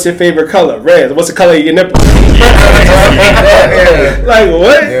 so what's your favorite color? Red. What's the color of your nipple? Like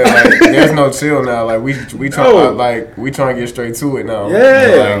what? Yeah, like, there's no chill now. Like we trying to get straight to it now.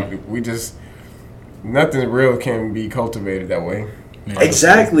 Yeah. Like we just nothing real can be cultivated that way.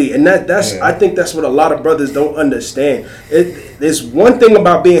 Exactly, and that's I think that's what a lot of brothers don't understand. There's one thing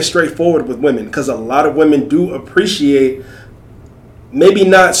about being straightforward with women, because a lot of women do appreciate. Maybe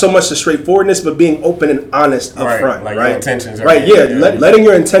not so much the straightforwardness, but being open and honest up front, like right? Your intentions, right? Letting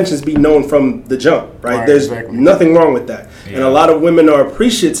your intentions be known from the jump, right? There's nothing wrong with that, and a lot of women are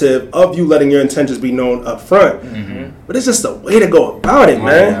appreciative of you letting your intentions be known up front. Mm-hmm. But it's just a way to go about it,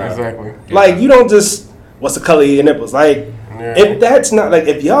 man. Yeah, exactly. Like you don't just what's the color of your nipples, like if that's not like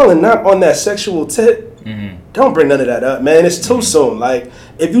if y'all are not on that sexual tip, don't bring none of that up, man. It's too soon. Like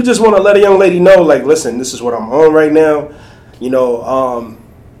if you just want to let a young lady know, like, listen, this is what I'm on right now. I'm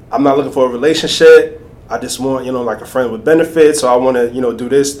not looking for a relationship. I just want, like a friend with benefits. So I want to, do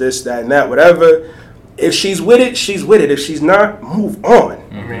this, that, and that, whatever. If she's with it, she's with it. If she's not, move on.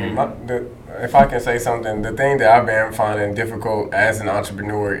 I mean, if I can say something, the thing that I've been finding difficult as an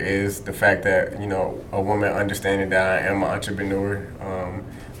entrepreneur is the fact that, a woman understanding that I am an entrepreneur.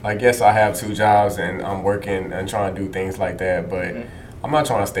 Like, yes, I have 2 jobs and I'm working and trying to do things like that, but I'm not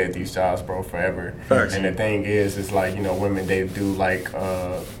trying to stay at these jobs, bro, forever. Facts. And the thing is, it's like, women, they do like,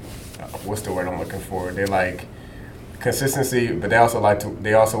 what's the word I'm looking for? They like consistency, but they also want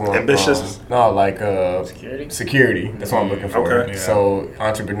ambitious. Security. That's what I'm looking for. Okay. Yeah. So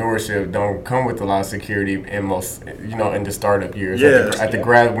entrepreneurship don't come with a lot of security in most, in the startup years. Yeah.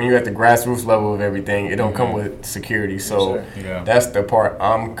 When you're at the grassroots level of everything, it don't come with security. So that's the part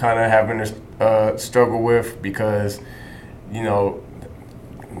I'm kind of having to struggle with, because,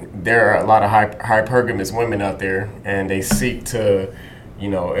 there are a lot of hypergamous women out there, and they seek to,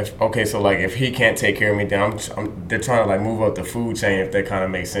 if he can't take care of me, then they're trying to like move up the food chain, if that kind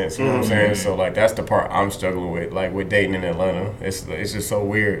of makes sense. You know what I'm saying? So like that's the part I'm struggling with, like with dating in Atlanta. It's just so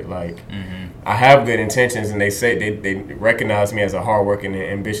weird. Like I have good intentions, and they say they recognize me as a hardworking and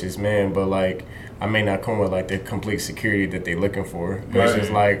ambitious man, but like I may not come with like the complete security that they're looking for. But it's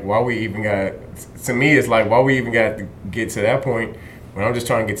just like, why we even got to get to that point? but I'm just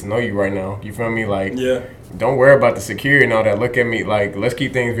trying to get to know you right now. You feel me? Like, Yeah. don't worry about the security and all that. Look at me, like, let's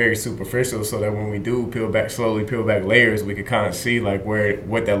keep things very superficial so that when we do slowly peel back layers, we can kind of see, like,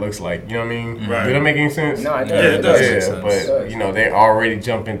 what that looks like. You know what I mean? Right. Did that make any sense? No, it does. Yeah, it does. Yeah, but, you know, they already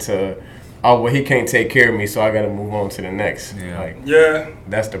jump into, oh, well, he can't take care of me, so I got to move on to the next. Yeah. Like, Yeah.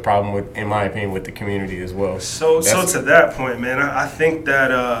 that's the problem with, in my opinion, with the community as well. So That's- to that point, man, I think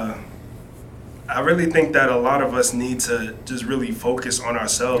that I really think that a lot of us need to just really focus on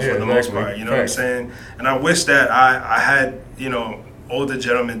ourselves Yeah, for the most exactly. part. You know Facts. what I'm saying? And I wish that I had, you know, older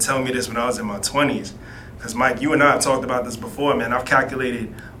gentlemen tell me this when I was in my 20s. Because Mike, you and I have talked about this before, man. I've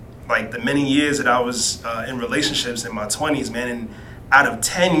calculated like the many years that I was in relationships in my 20s, man. And out of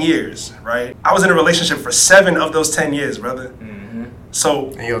 10 years, right, I was in a relationship for 7 of those 10 years, brother. So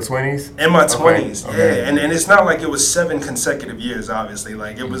In your 20s? in my Okay, 20s, okay. yeah, and it's not like it was 7 consecutive years, obviously.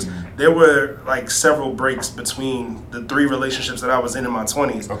 Like it was, there were like several breaks between the 3 relationships that I was in my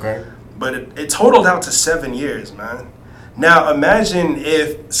 20s. Okay. But it totaled out to 7 years, man. Now imagine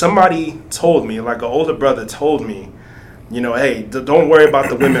if somebody told me, like an older brother told me, you know, hey, don't worry about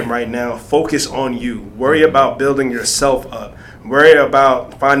the women right now. Focus on you. Worry about building yourself up. Worry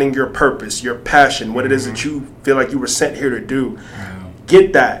about finding your purpose, your passion, what it is that you feel like you were sent here to do.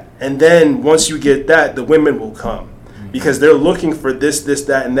 Get that. And then once you get that, the women will come. Because they're looking for this,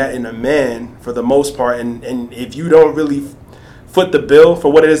 that, and that in a man for the most part. And if you don't really foot the bill for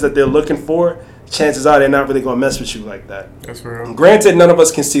what it is that they're looking for, chances are they're not really going to mess with you like that. That's real. Granted, none of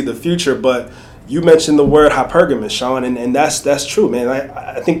us can see the future, but you mentioned the word hypergamous, Sean, and that's true, man.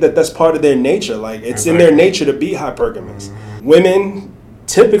 I think that's part of their nature. Like, it's in their nature to be hypergamous. Women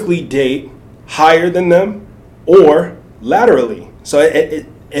typically date higher than them or laterally. So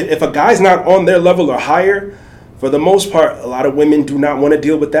if a guy's not on their level or higher, for the most part, a lot of women do not want to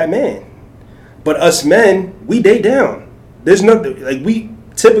deal with that man. But us men, we date down. There's nothing, like, we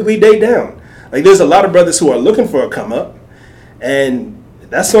typically date down. Like, there's a lot of brothers who are looking for a come up, and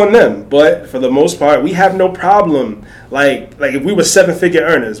that's on them. But for the most part, we have no problem. Like if we were 7-figure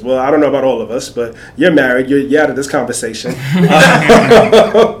earners, well, I don't know about all of us, but you're married, you're out of this conversation.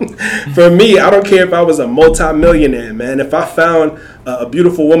 For me, I don't care if I was a multi-millionaire, man. If I found a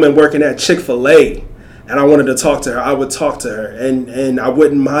beautiful woman working at Chick-fil-A and I wanted to talk to her, I would talk to her, and I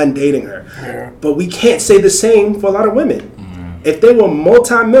wouldn't mind dating her. Yeah. But we can't say the same for a lot of women. If they were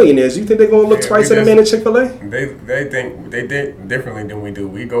multi-millionaires, you think they're going to look twice at a man at Chick-fil-A? They think differently than we do.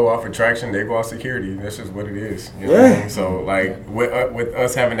 We go off attraction, they go off security. That's just what it is. You know what I mean? So, like, with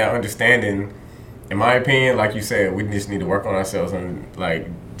us having that understanding, in my opinion, like you said, we just need to work on ourselves and, like,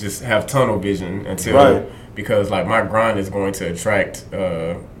 just have tunnel vision until, because, like, my grind is going to attract,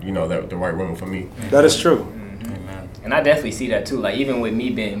 you know, the right woman for me. That is true. And I definitely see that too. Like, even with me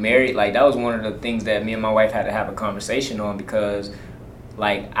being married, like, that was one of the things that me and my wife had to have a conversation on, because,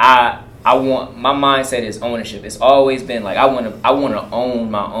 like, I want, my mindset is ownership. It's always been like I want to own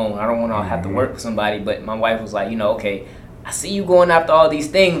my own. I don't want to have to work for somebody. But my wife was like, you know, okay, I see you going after all these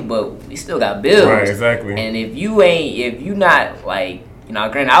things, but we still got bills. Right, exactly. And if you not, like, you know,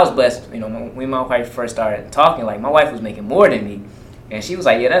 granted, I was blessed. You know, when my wife first started talking, like, my wife was making more than me. And she was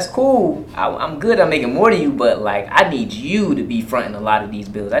like, yeah, that's cool. I'm good. I'm making more than you. But, like, I need you to be fronting a lot of these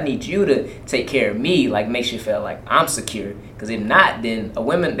bills. I need you to take care of me. Like, makes you feel like I'm secure. Because if not, then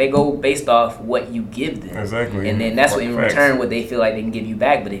women, they go based off what you give them. Exactly. And then that's what, in return, what they feel like they can give you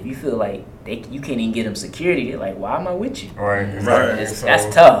back. But if you feel like you can't even get them security, they're like, why am I with you? Right. Right. So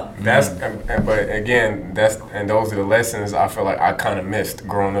that's tough. But again, those are the lessons I feel like I kind of missed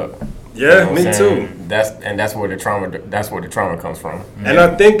growing up. Yeah, you know me too. That's where the trauma comes from. And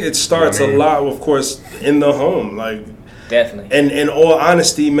I think it starts a lot, of course, in the home. Like, definitely. And in all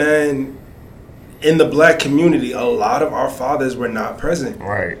honesty, man, in the black community, a lot of our fathers were not present.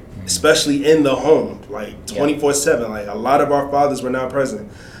 Right. Especially in the home, like 24/7. Like, a lot of our fathers were not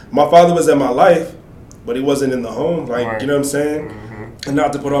present. My father was in my life, but he wasn't in the home. Like, you know what I'm saying? Mm-hmm. And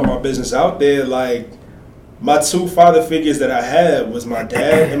not to put all my business out there, like, my 2 father figures that I had was my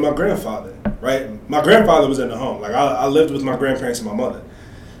dad and my grandfather, right? My grandfather was in the home. Like, I lived with my grandparents and my mother.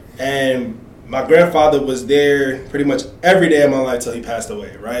 And my grandfather was there pretty much every day of my life till he passed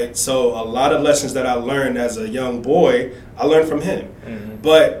away, right? So a lot of lessons that I learned as a young boy, I learned from him. Mm-hmm.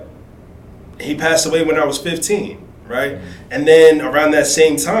 But he passed away when I was 15, right? Mm-hmm. And then around that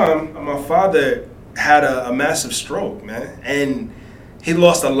same time, my father had a massive stroke, man. And he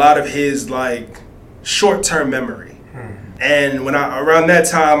lost a lot of his, like, short-term memory. And when around that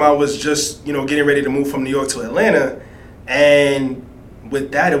time, I was just, you know, getting ready to move from New York to Atlanta. And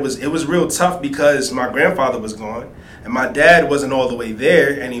with that, it was real tough because my grandfather was gone and my dad wasn't all the way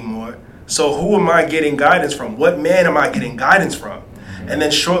there anymore. So who am I getting guidance from? What man am I getting guidance from? And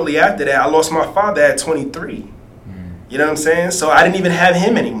then shortly after that, I lost my father at 23. You know what I'm saying? So I didn't even have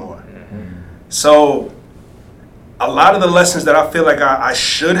him anymore. So a lot of the lessons that I feel like I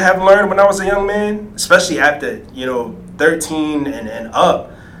should have learned when I was a young man, especially after, 13 and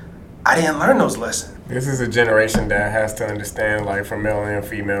up, I didn't learn those lessons. This is a generation that has to understand, like, from male and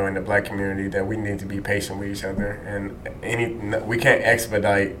female in the black community, that we need to be patient with each other, and we can't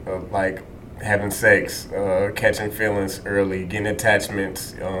expedite like having sex, catching feelings early, getting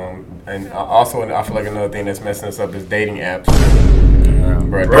attachments, and also I feel like another thing that's messing us up is dating apps.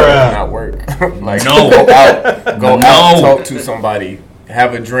 Bro, that does not work. Like, go out, talk to somebody,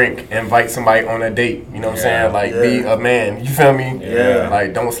 have a drink, invite somebody on a date. You know what I'm saying? Like, be a man. You feel me? Yeah.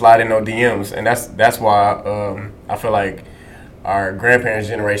 Like, don't slide in no DMs. And that's why I feel like our grandparents'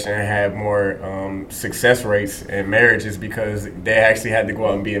 generation had more success rates in marriages, because they actually had to go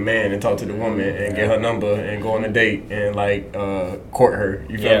out and be a man and talk to the woman and get her number and go on a date and court her.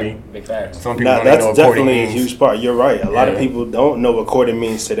 You feel me? Big facts. Some people don't That's know what definitely courting a means. huge part. You're right. A lot of people don't know what courting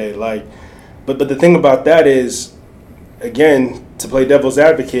means today. Like, but the thing about that is, again, to play devil's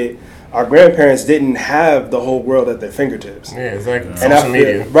advocate, our grandparents didn't have the whole world at their fingertips. Yeah, exactly. And Social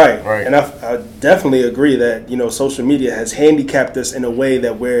media. Right. And I definitely agree that, social media has handicapped us in a way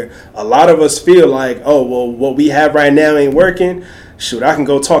that where a lot of us feel like, oh, well, what we have right now ain't working. Shoot, I can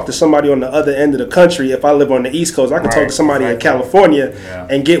go talk to somebody on the other end of the country. If I live on the East Coast, I can talk to somebody in California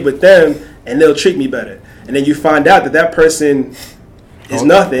and get with them, and they'll treat me better. And then you find out that person is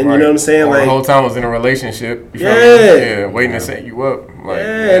nothing. You know what I'm saying? Or like, the whole time I was in a relationship. You feel me? Yeah, waiting to set you up. Like,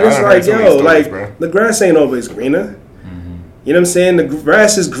 and it's like, stories, the grass ain't always greener. You know what I'm saying? The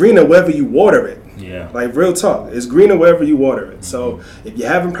grass is greener wherever you water it. Yeah. Like, real talk. It's greener wherever you water it. So if you're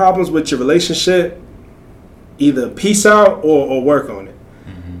having problems with your relationship, either peace out or work on it.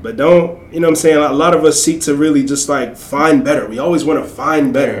 But don't, you know what I'm saying? A lot of us seek to really just find better. We always want to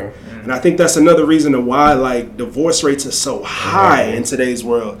find better. And I think that's another reason why divorce rates are so high in today's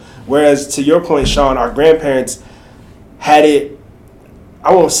world. Whereas, to your point, Sean, our grandparents had it,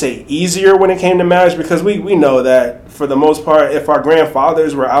 I won't say easier when it came to marriage, because we know that for the most part, if our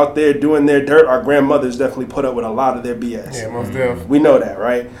grandfathers were out there doing their dirt, our grandmothers definitely put up with a lot of their BS. Yeah, most definitely. We know that,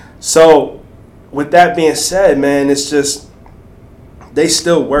 right? So with that being said, man, it's just, they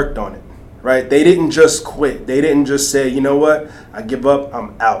still worked on it, right? They didn't just quit. They didn't just say, you know what, I give up,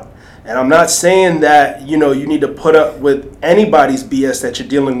 I'm out. And I'm not saying that, you need to put up with anybody's BS that you're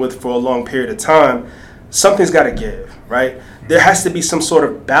dealing with for a long period of time. Something's got to give, right? There has to be some sort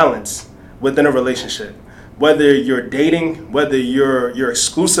of balance within a relationship. Whether you're dating, whether you're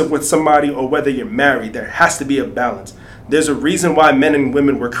exclusive with somebody, or whether you're married, there has to be a balance. There's a reason why men and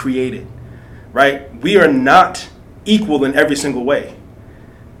women were created, right? We are not equal in every single way.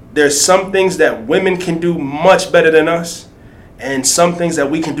 There's some things that women can do much better than us, and some things that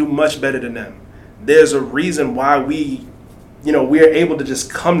we can do much better than them. There's a reason why we are able to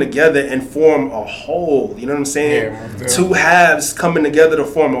just come together and form a whole. You know what I'm saying? Yeah, two halves coming together to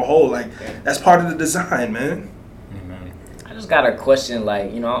form a whole. That's part of the design, man. I just got a question, I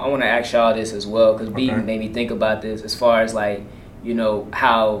want to ask y'all this as well, because B made me think about this as far as,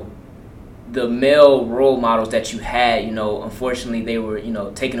 how the male role models that you had, unfortunately they were,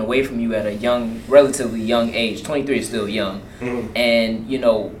 taken away from you at a relatively young age. 23 is still young. And,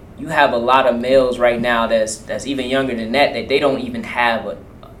 you have a lot of males right now that's even younger than that they don't even have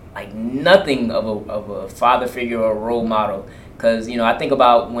nothing of a father figure or a role model. Because, I think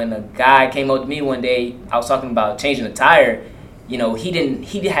about when a guy came up to me one day, I was talking about changing a tire.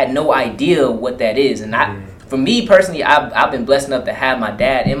 He had no idea what that is. And for me personally, I've been blessed enough to have my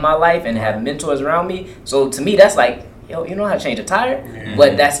dad in my life and have mentors around me. So to me, that's yo, you know how to change a tire?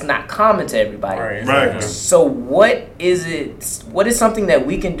 But that's not common to everybody. Right. So what is something that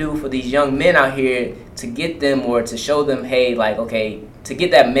we can do for these young men out here to get them, or to show them, hey, to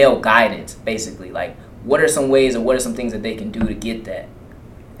get that male guidance, basically? What are some ways, or what are some things that they can do to get that?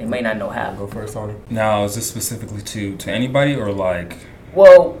 They may not know how. Go first, Tony. Now, is this specifically to anybody, or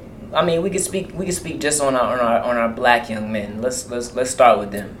Well, I mean, we could speak just on our black young men. Let's start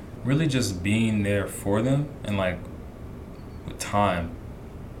with them. Really, just being there for them, and with time,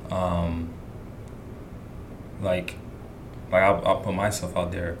 I'll put myself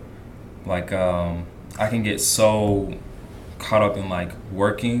out there. I can get so caught up in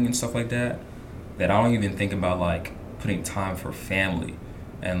working and stuff like that I don't even think about putting time for family,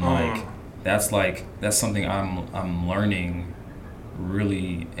 and that's something I'm learning.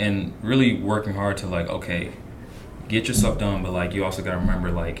 Really working hard to okay, get yourself done, but you also got to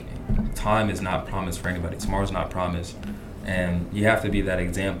remember time is not promised for anybody. Tomorrow's not promised, and you have to be that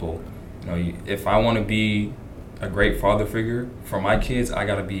example. If I want to be a great father figure for my kids, I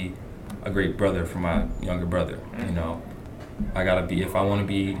gotta be a great brother for my younger brother. You know, I gotta be, if I want to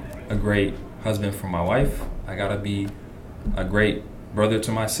be a great husband for my wife, I gotta be a great brother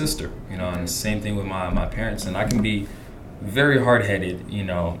to my sister. You know, and the same thing with my parents. And I can be very hard-headed, you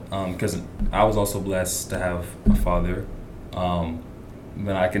know, because I was also blessed to have a father.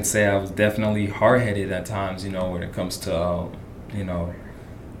 But I can say I was definitely hard-headed at times, you know, when it comes to, you know,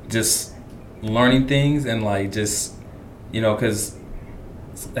 just learning things and like just, you know, because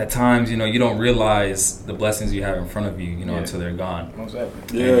at times, you know, you don't realize the blessings you have in front of you, you know, until they're gone.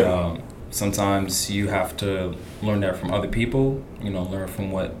 Exactly. Yeah. And, sometimes you have to learn that from other people, you know, learn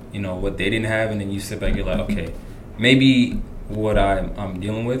from what, you know, what they didn't have, and then you sit back and you're like, okay, maybe what I'm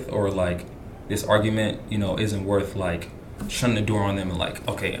dealing with, or like this argument, you know, isn't worth like shutting the door on them and like,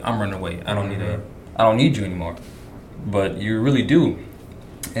 okay, I'm running away. I don't need you anymore. But you really do.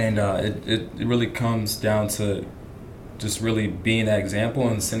 And it really comes down to just really being that example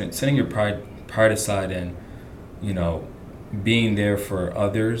and setting your pride aside, and, you know, being there for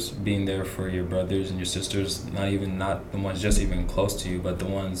others, being there for your brothers and your sisters, not the ones just even close to you, but the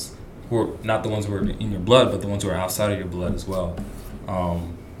ones who are not the ones who are in your blood, but the ones who are outside of your blood as well.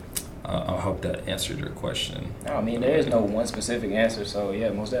 I hope that answered your question. No, I mean, there is no one specific answer, so yeah,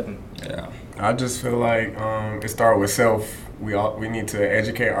 most definitely. Yeah. I just feel like it starts with self. We need to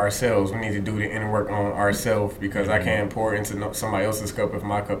educate ourselves. We need to do the inner work on ourselves, because I can't pour into somebody else's cup if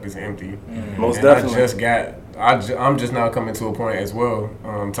my cup is empty. Most And definitely. I'm just now coming to a point as well,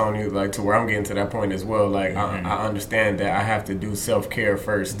 Tony, like to where I'm getting to that point as well. Like I understand that I have to do self-care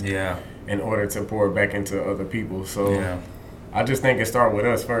first Yeah. in order to pour back into other people. So Yeah. I just think it starts with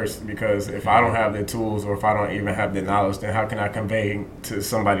us first, because if I don't have the tools, or if I don't even have the knowledge, then how can I convey to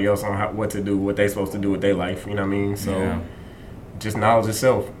somebody else on what to do, what they're supposed to do with their life? You know what I mean? So Yeah. just knowledge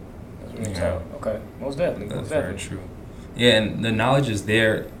itself. That's really Yeah. tough. Okay, most definitely. That's Most very definitely. true. Yeah, and the knowledge is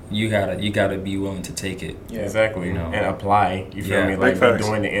there. You gotta be willing to take it. Yeah. Exactly. You know. And apply. You feel Yeah. me? Like Big facts.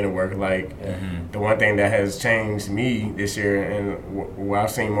 doing the inner work. Like Yeah. the one thing that has changed me this year, and where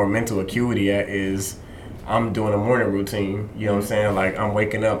I've seen more mental acuity at, is I'm doing a morning routine. You know what I'm saying? Like I'm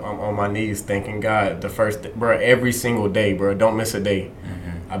waking up, I'm on my knees thanking God bro, every single day, bro. Don't miss a day.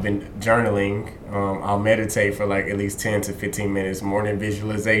 I've been journaling. I'll meditate for like at least 10 to 15 minutes. Morning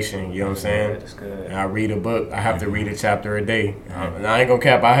visualization. You know what I'm saying? That's good. And I read a book. I have to read a chapter a day. And I ain't gonna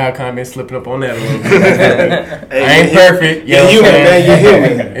cap. I have kind of been slipping up on that a little bit. I ain't perfect. You know You're what I'm human, man. You're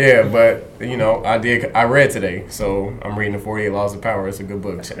saying? human. Yeah, but you know, I read today, so I'm reading the 48 Laws of Power. It's a good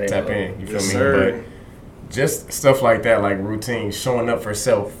book. That's a great Tap book. in. You feel Yes, me? sir. But just stuff like that, like routine, showing up for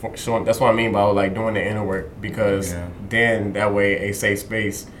self. That's what I mean by like doing the inner work, because Yeah. then that way a safe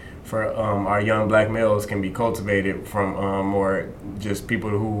space for our young black males can be cultivated from more just people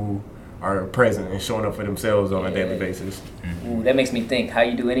who are present and showing up for themselves on a daily basis. Ooh, that makes me think. How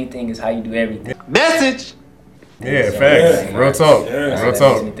you do anything is how you do everything. Message. Yeah, So, facts. yeah. Real talk. Yeah. Real That makes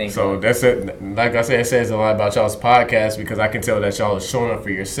talk. me think. So that's it. Like I said, it says a lot about y'all's podcast, because I can tell that y'all are showing up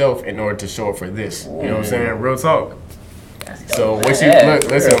for yourself in order to show up for this. You know what I'm saying? Real talk. That's So dope. what you Yeah, look, for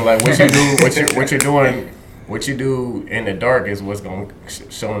listen, real. like what you do, what you're doing, what you do in the dark is what's gonna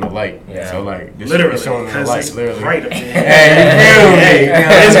show in the light. Yeah. So like this Literally. shit is showing in the Because light. it's Literally. bright up here. Hey, you feel me? You know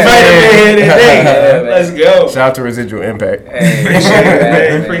what It's I'm bright up saying? here today. Yeah, Let's go. Shout out to Residual Impact. Hey, Appreciate it, man.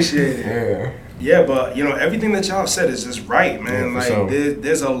 man. Appreciate it. Yeah. Yeah, but you know, everything that y'all said is just right, man. Yeah, like for sure.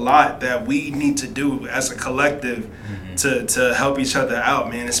 there's a lot that we need to do as a collective to help each other out,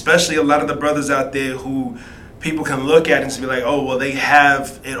 man. Especially a lot of the brothers out there who people can look at and be like, oh, well, they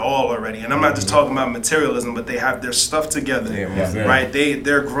have it all already. And I'm not just talking about materialism, but they have their stuff together, Yeah, most right?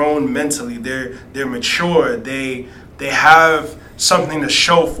 They're grown mentally. They're mature. They have something to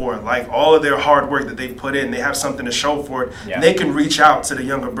show for it. Like all of their hard work that they put in, they have something to show for it. Yeah. And they can reach out to the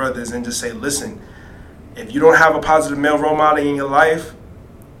younger brothers and just say, listen, if you don't have a positive male role model in your life,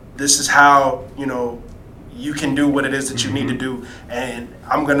 this is how, you know, you can do what it is that you need to do. And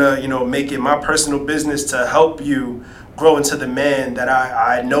I'm going to, you know, make it my personal business to help you grow into the man that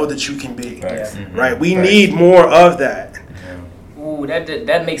I know that you can be. Facts. Yeah. Right? We Facts. need more of that. Ooh,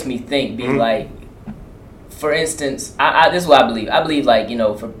 that makes me think. Be like, for instance, I this is what I believe. I believe, like, you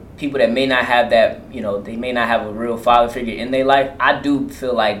know, for people that may not have that, you know, they may not have a real father figure in their life, I do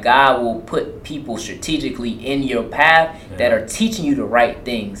feel like God will put people strategically in your path that are teaching you the right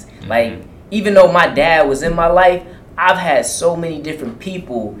things. Like, even though my dad was in my life, I've had so many different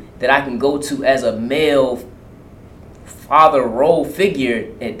people that I can go to as a male father role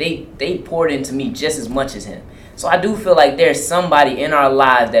figure, and they poured into me just as much as him. So I do feel like there's somebody in our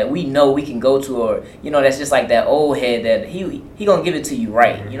lives that we know we can go to, or that's just like that old head that he gonna give it to you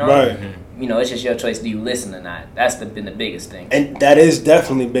right. Right. It's just your choice. Do you listen or not? That's been the biggest thing. And that is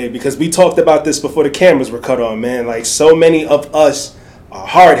definitely big, because we talked about this before the cameras were cut on, man. Like, so many of us are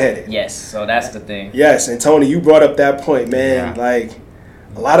hard-headed. Yes, so that's the thing. Yes, and Tony, you brought up that point, man. Yeah. Like,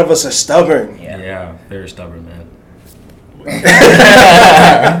 a lot of us are stubborn. Yeah, very stubborn, man.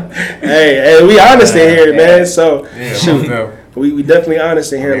 Hey, we honest in here, man. So, Yeah, shoot, we definitely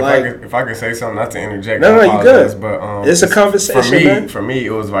honest in here. If I could say something, not to interject. No, I you apologize, good. But It's a conversation, for me, it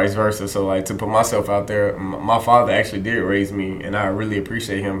was vice versa. So like, to put myself out there, my father actually did raise me, and I really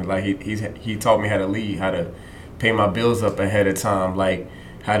appreciate him. Like, he taught me how to lead, how to pay my bills up ahead of time, like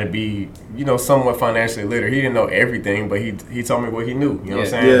how to be, somewhat financially literate. He didn't know everything, but he taught me what he knew. You know what I'm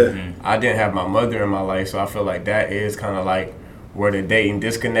saying? Yeah. I didn't have my mother in my life, so I feel like that is kind of like where the dating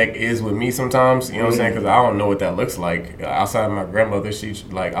disconnect is with me sometimes. You know what I'm saying? Because I don't know what that looks like. Outside of my grandmother, she's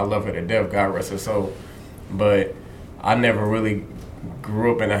like, I love her to death, God rest her soul. But I never really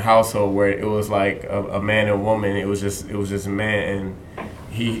grew up in a household where it was like a man and woman. It was just a man, and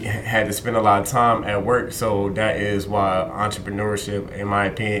he had to spend a lot of time at work. So that is why entrepreneurship, in my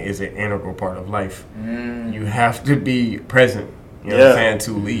opinion, is an integral part of life. You have to be present. You know what I'm saying?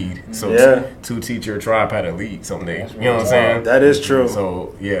 To lead. So to teach your tribe how to lead someday. You know what I'm saying? That is true.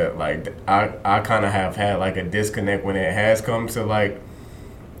 So yeah, like I kind of have had like a disconnect when it has come to like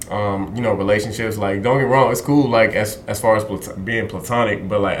relationships. Like, don't get me wrong, it's cool like as far as being platonic,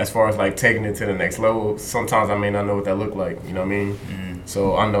 but like as far as like taking it to the next level, sometimes I may not know what that look like. You know what I mean?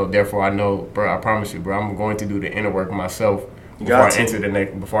 So I know, therefore I know, bro, I promise you, bro, I'm going to do the inner work myself before I enter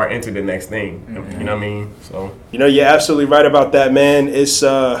the next thing. You know what I mean? So you're absolutely right about that, man. It's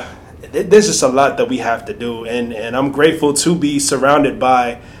there's just a lot that we have to do, and I'm grateful to be surrounded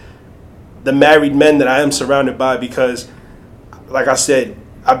by the married men that I am surrounded by, because, like I said,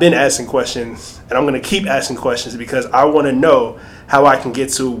 I've been asking questions, and I'm going to keep asking questions, because I want to know how I can get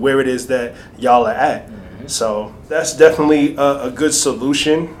to where it is that y'all are at. So that's definitely a good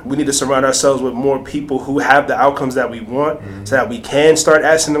solution. We need to surround ourselves with more people who have the outcomes that we want, so that we can start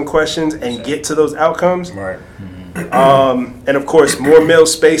asking them questions and get to those outcomes. right. And of course, more male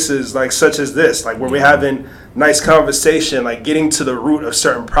spaces like such as this, like where we're having nice conversation, like getting to the root of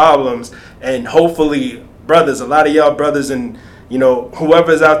certain problems. And hopefully, brothers, a lot of y'all brothers, and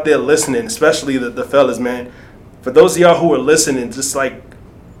whoever's out there listening, especially the fellas, man, for those of y'all who are listening, just like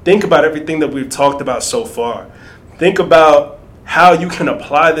think about everything that we've talked about so far. Think about how you can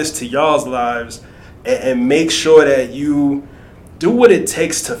apply this to y'all's lives, and make sure that you do what it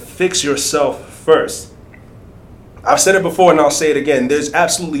takes to fix yourself first. I've said it before, and I'll say it again. There's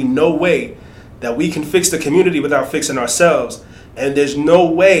absolutely no way that we can fix the community without fixing ourselves. And there's no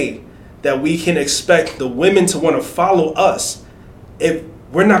way that we can expect the women to want to follow us if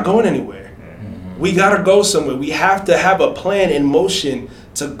we're not going anywhere. We got to go somewhere. We have to have a plan in motion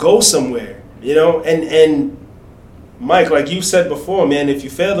to go somewhere, and Mike, like you said before, man, if you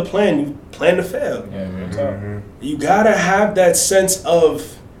fail to plan, you plan to fail. You got to have that sense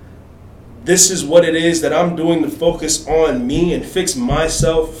of, this is what it is that I'm doing to focus on me and fix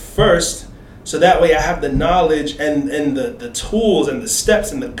myself first, so that way I have the knowledge and the tools and the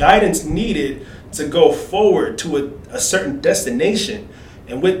steps and the guidance needed to go forward to a certain destination.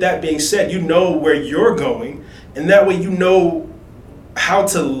 And with that being said, you know where you're going, and that way you know how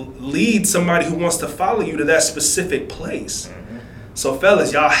to lead somebody who wants to follow you to that specific place. So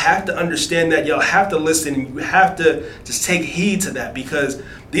fellas, y'all have to understand that. Y'all have to listen, and you have to just take heed to that, because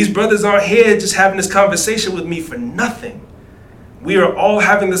these brothers aren't here just having this conversation with me for nothing. We are all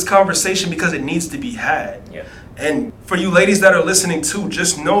having this conversation because it needs to be had. Yeah. And for you ladies that are listening too,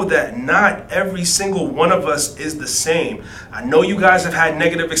 just know that not every single one of us is the same. I know you guys have had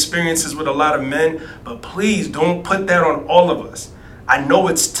negative experiences with a lot of men, but please don't put that on all of us. I know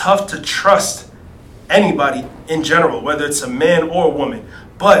it's tough to trust anybody in general, whether it's a man or a woman.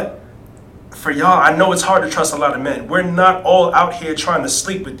 But for y'all, I know it's hard to trust a lot of men. We're not all out here trying to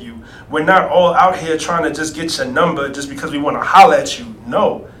sleep with you. We're not all out here trying to just get your number just because we want to holler at you.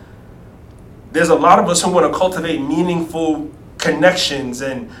 No. There's a lot of us who want to cultivate meaningful connections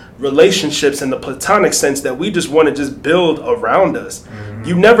and relationships in the platonic sense, that we just want to just build around us.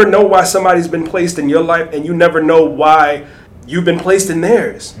 You never know why somebody's been placed in your life, and you never know why you've been placed in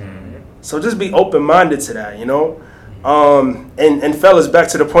theirs. So just be open-minded to that, and fellas, back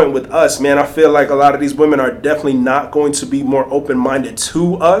to the point with us, man, I feel like a lot of these women are definitely not going to be more open-minded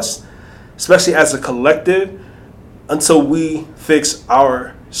to us, especially as a collective, until we fix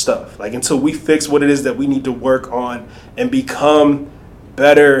our stuff. Like, until we fix what it is that we need to work on and become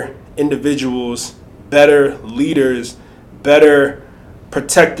better individuals, better leaders, better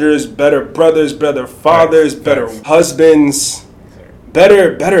protectors, better brothers, better fathers, better husbands,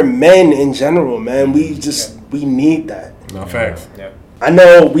 better men in general, man. We need that. No facts. Yeah. I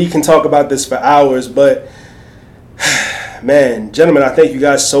know we can talk about this for hours, but man, gentlemen, I thank you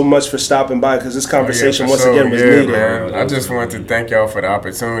guys so much for stopping by because this conversation once again was needed. Man. I just wanted to thank y'all for the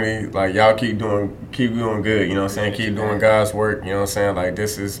opportunity. Like, y'all keep doing good, you know what I'm saying? Keep doing God's work, you know what I'm saying? Like,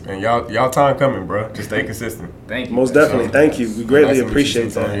 this is, and y'all time coming, bro. Just stay consistent. Thank you. Most definitely. Thank you. We greatly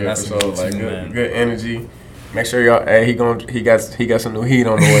appreciate that. Yeah, That's for sure. Like, man. good energy. Make sure y'all, hey, he got some new heat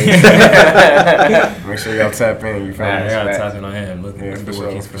on the way. Make sure y'all tap in, you feel me? I gotta tap in on him. Look at the for work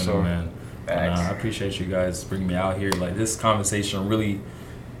sure, he's for putting sure. on, man. And, I appreciate you guys bringing me out here. Like, this conversation really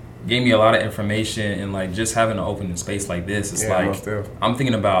gave me a lot of information, and like just having an open space like this, it's like I'm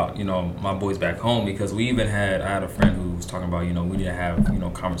thinking about, you know, my boys back home, because I had a friend who was talking about, you know, we need to have, you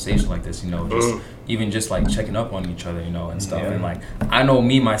know, conversation like this, you know, just even just like checking up on each other, you know, and stuff. And like, I know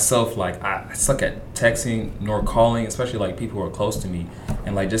me myself, like I suck at texting nor calling, especially like people who are close to me,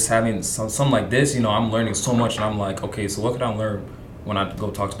 and like just having something like this, you know, I'm learning so much, and I'm like, okay, so what could I learn when I go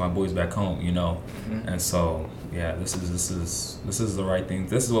talk to my boys back home, you know? And so yeah, this is the right thing.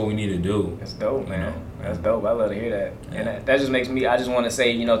 This is what we need to do. That's dope, man. You know? That's dope. I love to hear that. And that just makes me, I just want to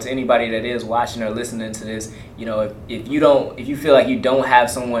say, you know, to anybody that is watching or listening to this, you know, if you feel like you don't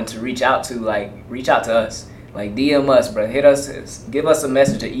have someone to reach out to, like, reach out to us. Like, DM us, bro. Hit us, give us a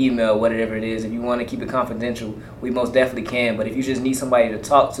message or email, whatever it is. If you want to keep it confidential, we most definitely can. But if you just need somebody to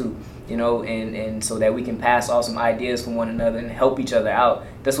talk to, you know, and so that we can pass off some ideas from one another and help each other out,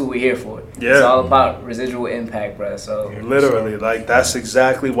 that's what we're here for. Yeah. It's all about residual impact, bro. So literally, like, that's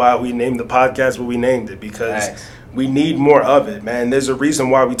exactly why we named the podcast what we named it, because Facts. we need more of it, man. There's a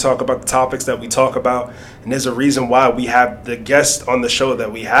reason why we talk about the topics that we talk about, and there's a reason why we have the guests on the show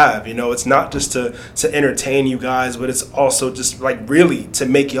that we have. You know, it's not just to entertain you guys, but it's also just like really to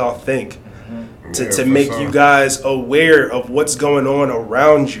make y'all think. To make you guys aware of what's going on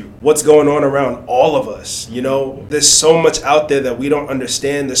around you, what's going on around all of us. You know, there's so much out there that we don't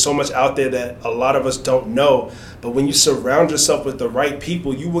understand. There's so much out there that a lot of us don't know. But when you surround yourself with the right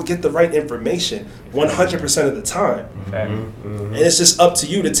people, you will get the right information 100% of the time. And it's just up to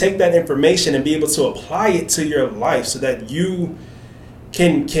you to take that information and be able to apply it to your life so that you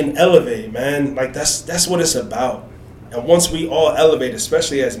can elevate, man. Like, that's what it's about. And once we all elevate,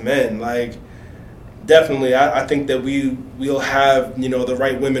 especially as men, like, definitely, I think that we'll have, you know, the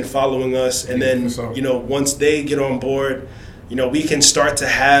right women following us, and then, you know, once they get on board, you know, we can start to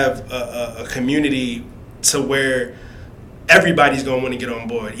have a community to where everybody's gonna want to get on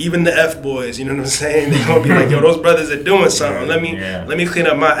board, even the F boys. You know what I'm saying? They're gonna be like, yo, those brothers are doing something. Let me clean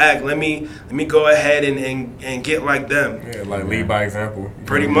up my act. Let me go ahead and get like them. Yeah, like lead by example.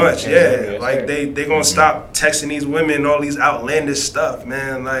 Pretty much, yeah. Like they gonna stop texting these women all these outlandish stuff,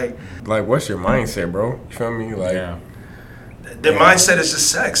 man. Like what's your mindset, bro? You feel me? Like, their mindset is just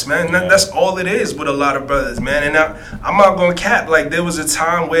sex, man. That's all it is with a lot of brothers, man. And I'm not gonna cap. Like, there was a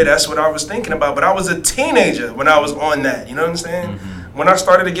time where that's what I was thinking about, but I was a teenager when I was on that. You know what I'm saying? When I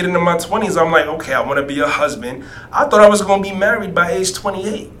started to get into my 20s, I'm like, okay, I want to be a husband. I thought I was gonna be married by age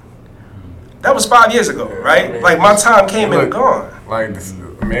 28. That was 5 years ago, right? Like, my time came and gone. Like,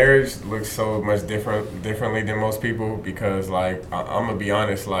 marriage looks so much differently than most people, because, like, I'm gonna be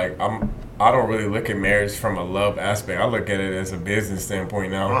honest, like, I don't really look at marriage from a love aspect. I look at it as a business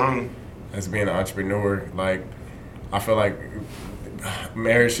standpoint now, as being an entrepreneur. Like, I feel like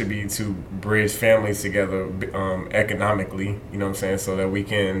marriage should be to bridge families together economically, you know what I'm saying, so that we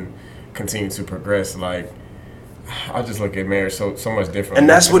can continue to progress. Like, I just look at marriage so much different. And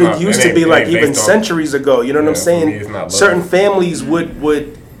that's what it used to be like even centuries ago. You know what I'm saying? Certain families would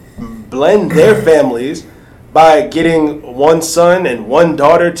blend their families by getting one son and one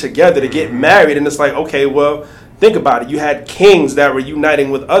daughter together to get married. And it's like, okay, well, think about it. You had kings that were uniting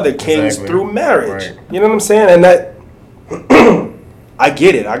with other kings through marriage. Right. You know what I'm saying? And that, I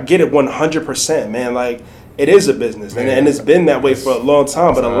get it 100%, man. Like, it is a business, and it's been that way for a long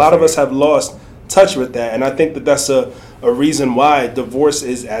time. But a lot of us have lost touch with that, and I think that that's a reason why divorce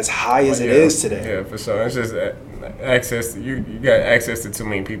is as high as it is today. Yeah, for sure. It's just access. You got access to too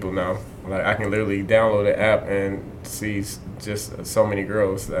many people now. Like, I can literally download the app and see just so many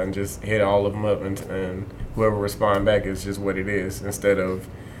girls and just hit all of them up, and whoever respond back is just what it is, instead of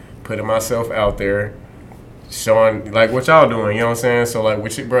putting myself out there, showing like what y'all doing. You know what I'm saying? So, like,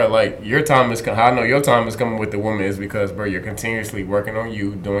 with you, bro, like, your time is how I know your time is coming with the woman is because, bro, you're continuously working on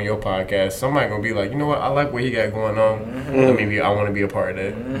you, doing your podcast. Somebody gonna be like, you know what, I like what he got going on. I want to be a part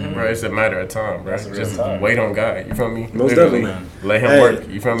of that, bro. It's a matter of time, bro. Just wait on God. You feel me? Most Literally. definitely. Let Him work.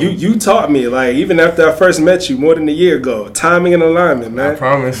 You feel me? You taught me, like, even after I first met you more than a year ago, timing and alignment, man. I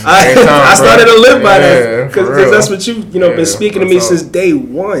promise. I started to live by that for because real. that's what you been speaking to me since day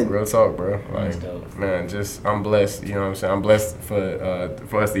one. Real talk, bro. Like, man, just I'm blessed. You know what I'm saying? I'm blessed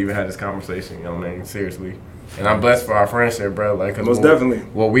for us to even have this conversation. You know what I mean? Seriously. And I'm blessed for our friendship, bro. Like, cause most definitely,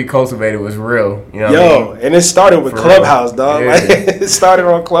 what we cultivated was real. You know what I mean? And it started with For Clubhouse, real. dog. Yeah. Like, it started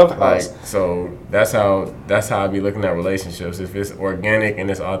on Clubhouse. Like, so that's how I be looking at relationships. If it's organic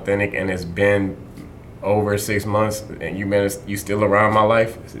and it's authentic and it's been over 6 months and you still around my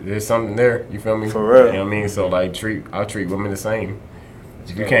life, there's something there. You feel me? For real. You know what I mean? So like, I'll treat women the same.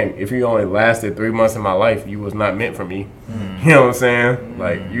 If you only lasted 3 months in my life, you was not meant for me. You know what I'm saying?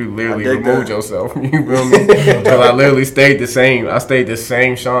 Like, you literally removed yourself. You feel me? Because I literally stayed the same. I stayed the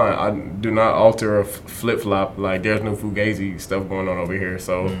same Sean. I do not alter or flip flop. Like, there's no fugazi stuff going on over here.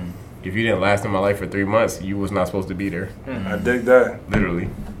 So if you didn't last in my life for 3 months, you was not supposed to be there. I dig that. Literally.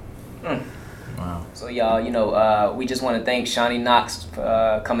 Wow. So y'all, we just want to thank Shawnee Knox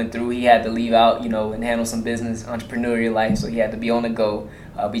for coming through. He had to leave out, and handle some business, entrepreneurial life, so he had to be on the go.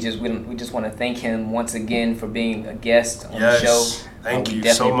 We just want to thank him once again for being a guest on the show. Thank you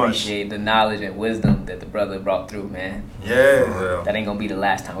definitely so much. Appreciate the knowledge and wisdom that the brother brought through, man. Yeah. That ain't gonna be the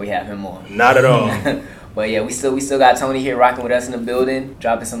last time we have him on. Not at all. But yeah, we still got Tony here rocking with us in the building,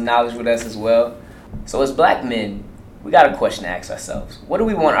 dropping some knowledge with us as well. So as black men, we got a question to ask ourselves. What do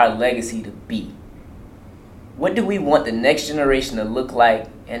we want our legacy to be? What do we want the next generation to look like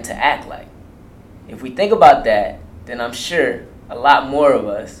and to act like? If we think about that, then I'm sure a lot more of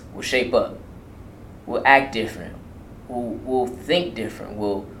us will shape up. We'll act different. We'll think different.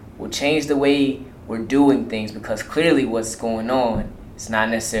 We'll change the way we're doing things because clearly what's going on is not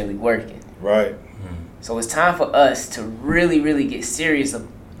necessarily working. Right. So it's time for us to really, really get serious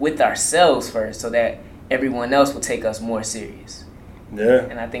with ourselves first so that everyone else will take us more serious. Yeah.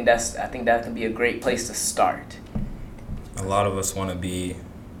 And I think that can be a great place to start. A lot of us want to be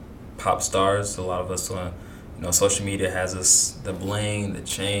pop stars. A lot of us want to, social media has us, the bling, the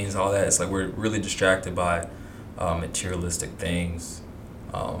chains, all that. It's like we're really distracted by materialistic things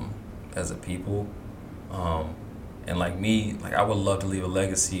as a people. And like me, like I would love to leave a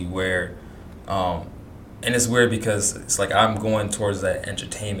legacy where, and it's weird because it's like I'm going towards that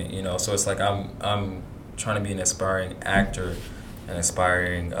entertainment, So it's like I'm trying to be an aspiring actor, an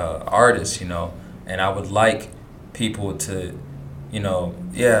aspiring artist, And I would like people to,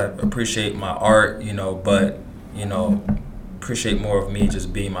 appreciate my art, but appreciate more of me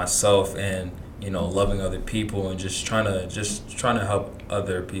just being myself and loving other people and just trying to help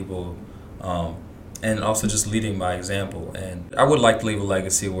other people, and also just leading by example. And I would like to leave a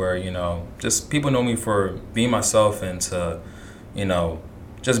legacy where just people know me for being myself and to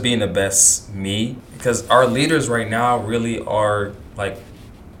just being the best me, because our leaders right now really are like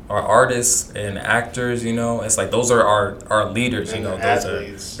our artists and actors, it's like those are our leaders, and those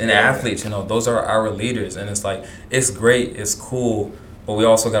athletes. are and athletes, those are our leaders. And it's like it's great, it's cool, but we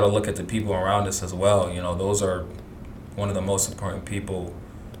also got to look at the people around us as well. Those are one of the most important people.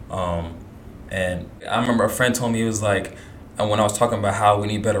 And I remember a friend told me, he was like, and when I was talking about how we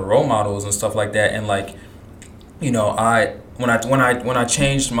need better role models and stuff like that, and like, when I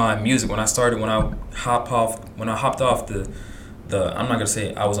changed my music, when I hopped off the I'm not gonna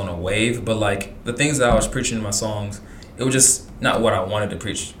say I was on a wave, but like the things that I was preaching in my songs, it was just not what I wanted to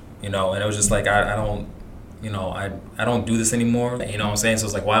preach, and it was just like I don't, I don't do this anymore, what I'm saying? So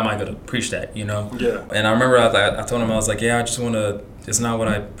it's like, why am I gonna preach that, Yeah. And I remember I told him, I was like, yeah, I just wanna, it's not what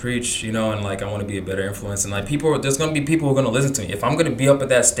I preach, and like I want to be a better influence, and like there's gonna be people who are gonna listen to me. If I'm gonna be up at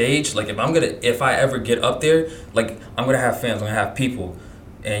that stage, like if I ever get up there, like I'm gonna have fans, I'm gonna have people,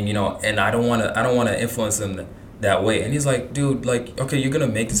 and and I don't wanna influence them that way. And he's like, dude, like, okay, you're gonna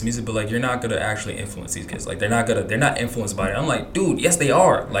make this music, but like you're not gonna actually influence these kids. Like they're not influenced by it. I'm like, dude, yes they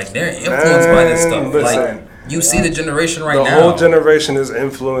are. Like they're influenced by this stuff. Listen, like you see the generation right now. The whole generation is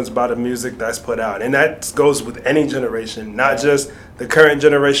influenced by the music that's put out, and that goes with any generation, not just the current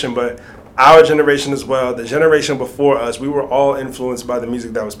generation, but our generation as well. The generation before us, we were all influenced by the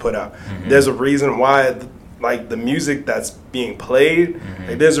music that was put out. Mm-hmm. There's a reason why, like the music that's being played,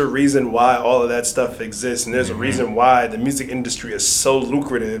 like there's a reason why all of that stuff exists, and there's a reason why the music industry is so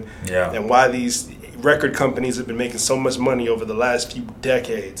lucrative, and why these record companies have been making so much money over the last few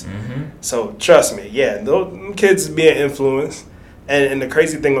decades. So trust me, those kids being influenced, and the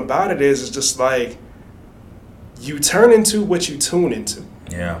crazy thing about it is just like you turn into what you tune into.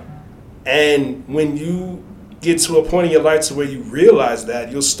 Yeah. And when you get to a point in your life to where you realize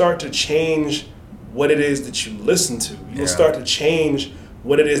that, you'll start to change what it is that you listen to. You'll start to change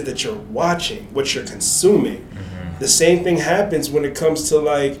what it is that you're watching, what you're consuming. The same thing happens when it comes to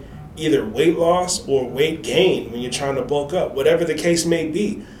like either weight loss or weight gain when you're trying to bulk up, whatever the case may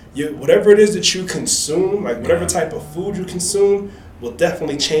be. Whatever it is that you consume, like whatever type of food you consume, will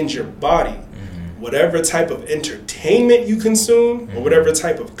definitely change your body. Whatever type of entertainment you consume or whatever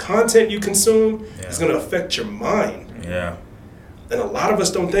type of content you consume is going to affect your mind. And a lot of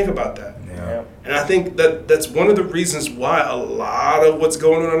us don't think about that. And I think that that's one of the reasons why a lot of what's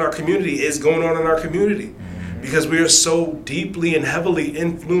going on in our community is going on in our community. Because we are so deeply and heavily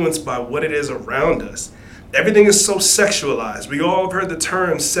influenced by what it is around us. Everything is so sexualized. We all have heard the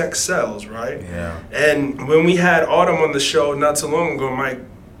term sex sells, right? And when we had Autumn on the show not too long ago, Mike,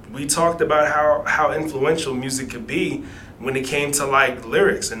 we talked about how influential music could be when it came to like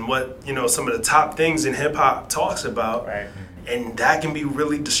lyrics and what, you know, some of the top things in hip hop talks about. And that can be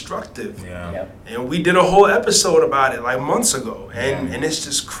really destructive. And we did a whole episode about it like months ago. And it's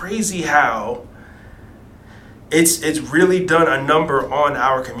just crazy how it's really done a number on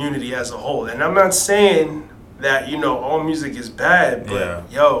our community as a whole. And I'm not saying that, you know, all music is bad,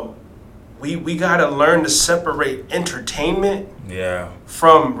 but yo, we gotta learn to separate entertainment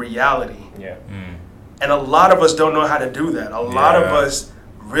from reality. And a lot of us don't know how to do that. A lot of us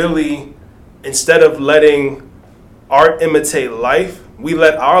really, instead of letting art imitate life, we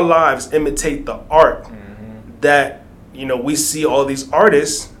let our lives imitate the art that, you know, we see all these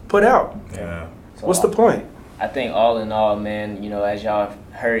artists put out. So what's the point? I think all in all, man, you know, as y'all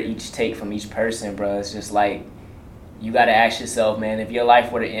heard each take from each person, bro, it's just like, you got to ask yourself, man, if your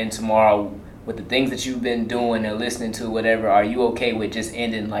life were to end tomorrow with the things that you've been doing and listening to, whatever, are you okay with just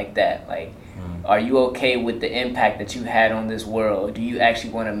ending like that? Like, are you okay with the impact that you had on this world? Do you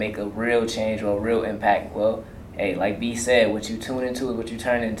actually want to make a real change or a real impact? Well, hey, like B said, what you tune into is what you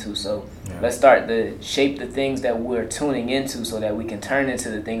turn into. So let's start to shape the things that we're tuning into so that we can turn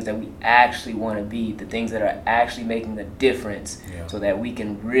into the things that we actually want to be, the things that are actually making a difference, so that we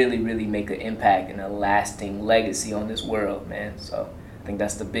can really, really make an impact and a lasting legacy on this world, man. So I think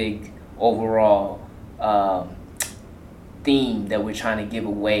that's the big overall theme that we're trying to give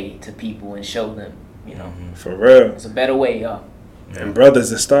away to people and show them, you know. For real. It's a better way, y'all. And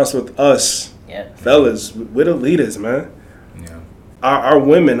brothers, it starts with us. Fellas, we're the leaders, man. Our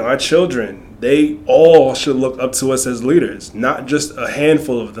women, our children, they all should look up to us as leaders, not just a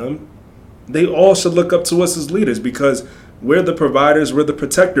handful of them. They all should look up to us as leaders because we're the providers, we're the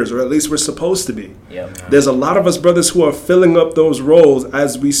protectors, or at least we're supposed to be. There's a lot of us brothers who are filling up those roles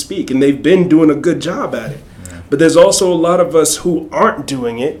as we speak, and they've been doing a good job at it. But there's also a lot of us who aren't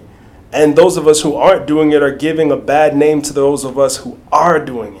doing it, and those of us who aren't doing it are giving a bad name to those of us who are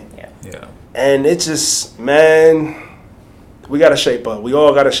doing it. And it's just, man, we got to shape up. We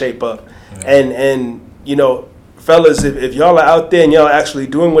all got to shape up. And you know, fellas, if y'all are out there and y'all are actually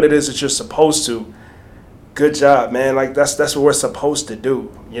doing what it is that you're supposed to, good job, man. Like, that's what we're supposed to do,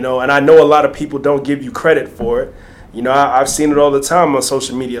 you know. And I know a lot of people don't give you credit for it. You know, I've seen it all the time on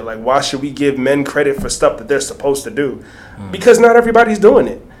social media. Like, why should we give men credit for stuff that they're supposed to do? Because not everybody's doing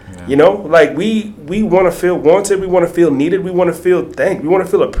it. You know, like we want to feel wanted, we want to feel needed, we want to feel thanked, we want to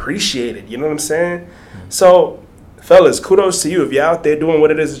feel appreciated. You know what I'm saying? So, fellas, kudos to you if you're out there doing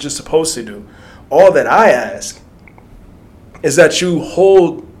what it is that you're supposed to do. All that I ask is that you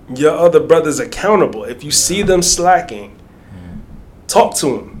hold your other brothers accountable. If you see them slacking, talk to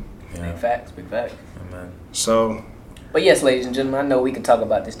them. Big facts, big facts. So. But yes, ladies and gentlemen, I know we can talk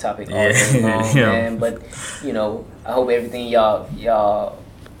about this topic all day long, man. But, you know, I hope everything y'all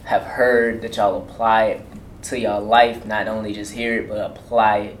have heard, that y'all apply it to y'all life, not only just hear it, but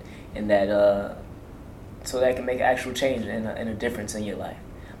apply it, and that so that can make an actual change and a difference in your life.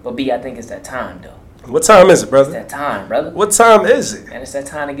 But B, I think it's that time, though. What time is it, brother? It's that time, brother. What time is it? And it's that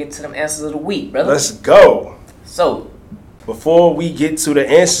time to get to them answers of the week, brother. Let's go. So, before we get to the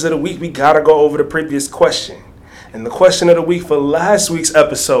answers of the week, we got to go over the previous question. And the question of the week for last week's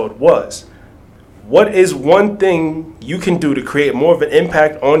episode was, what is one thing you can do to create more of an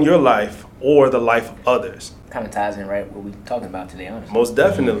impact on your life or the life of others? Kind of ties in, right, what we're talking about today, honestly. Most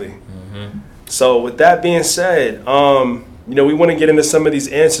definitely. So with that being said, you know, we want to get into some of these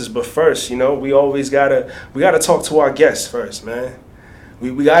answers, but first, you know, we always gotta talk to our guests first, man.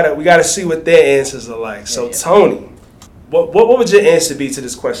 We gotta see what their answers are like. So Tony, what would your answer be to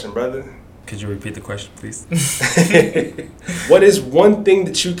this question, brother? Could you repeat the question, please? What is one thing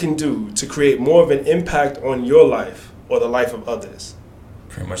that you can do to create more of an impact on your life or the life of others?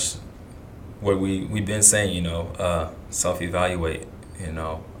 Pretty much what we've been saying, you know, self-evaluate. You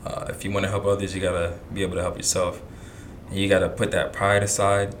know, if you want to help others, you got to be able to help yourself. And you got to put that pride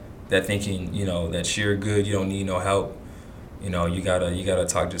aside, that thinking, you know, that you're good, you don't need no help, you know, you gotta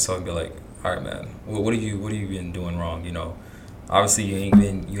talk to yourself and be like, all right, man, what have you been doing wrong? You know, obviously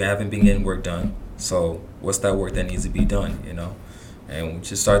you haven't been getting work done. So what's that work that needs to be done? You know, and once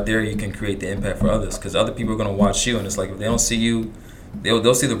you start there, you can create the impact for others, because other people are gonna watch you, and it's like if they don't see you,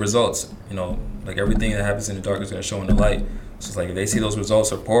 they'll see the results. You know, like everything that happens in the dark is gonna show in the light. So it's like if they see those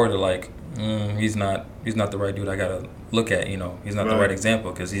results are poor, they're like, he's not the right dude I gotta look at. You know, he's not the right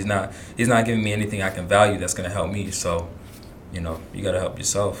example, because he's not giving me anything I can value that's gonna help me. So, you know, you gotta help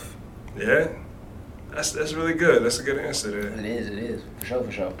yourself. Yeah, that's really good. That's a good answer there. It is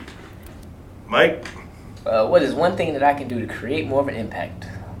for sure. Mike, what is one thing that I can do to create more of an impact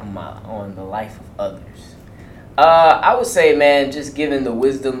on the life of others? I would say, man, just giving the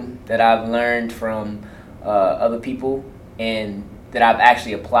wisdom that I've learned from other people and that I've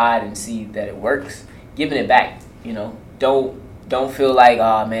actually applied and see that it works, giving it back. You know, don't feel like,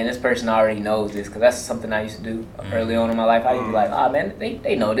 oh man, this person already knows this, because that's something I used to do early on in my life. I used to be like, oh man,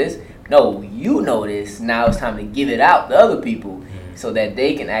 they know this. No, you know this. Now it's time to give it out to other people so that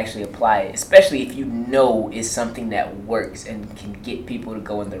they can actually apply it, especially if you know it's something that works and can get people to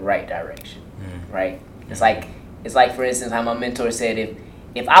go in the right direction, right? It's like for instance, how my mentor said,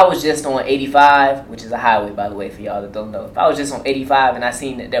 if I was just on 85, which is a highway, by the way, for y'all that don't know, if I was just on 85 and I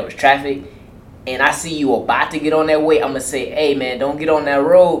seen that there was traffic, and I see you about to get on that way, I'm going to say, hey, man, don't get on that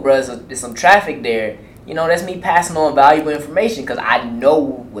road, bro. There's some traffic there. You know, that's me passing on valuable information, because I know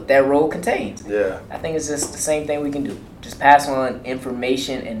what that road contains. Yeah. I think it's just the same thing we can do. Just pass on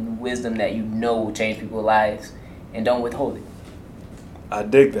information and wisdom that you know will change people's lives, and don't withhold it. I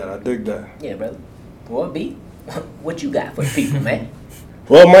dig that. Yeah, brother. What, B? What you got for the people, man?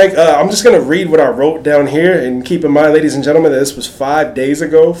 Well, Mike, I'm just going to read what I wrote down here, and keep in mind, ladies and gentlemen, that this was 5 days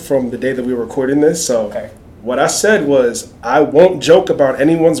ago from the day that we were recording this. So what I said was, I won't joke about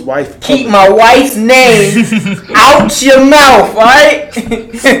anyone's wife. Keep my wife's name out your mouth, all right?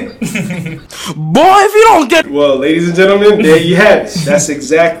 Boy, if you don't get... Well, ladies and gentlemen, there you have it. That's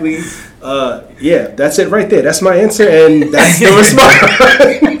exactly... that's it right there. That's my answer, and that's the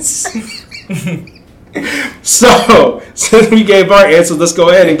response. So, since we gave our answers, let's go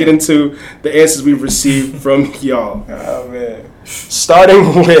ahead and get into the answers we've received from y'all. Oh, man.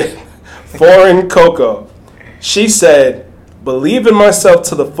 Starting with Foreign Coco. She said, believe in myself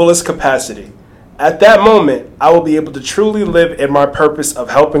to the fullest capacity. At that moment, I will be able to truly live in my purpose of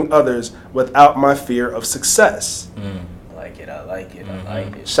helping others without my fear of success. I like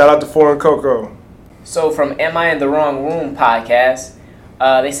it. Shout out to Foreign Coco. So from Am I in the Wrong Room podcast,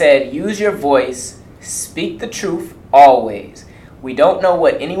 they said, use your voice, speak the truth always. We don't know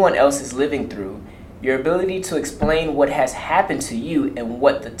what anyone else is living through. Your ability to explain what has happened to you and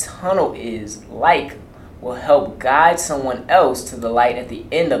what the tunnel is like will help guide someone else to the light at the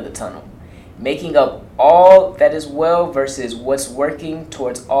end of the tunnel. Making up all that is well versus what's working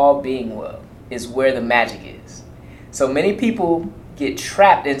towards all being well is where the magic is. So many people get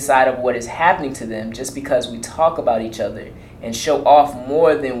trapped inside of what is happening to them just because we talk about each other and show off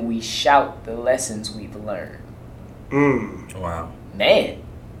more than we shout the lessons we've learned. Wow. Man,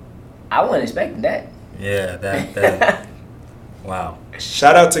 I wasn't expecting that. Yeah, that wow.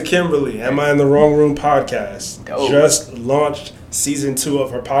 Shout out to Kimberly, Am I in the Wrong Room podcast. Dope. Just launched season 2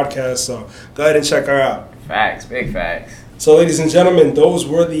 of her podcast, so go ahead and check her out. Facts, big facts. So, ladies and gentlemen, those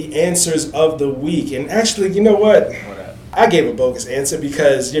were the answers of the week. And actually, you know what? What up? I gave a bogus answer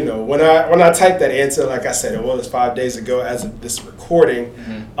because, you know, when I typed that answer, like I said, it was 5 days ago as of this recording.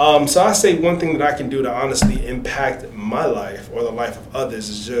 So I say one thing that I can do to honestly impact my life or the life of others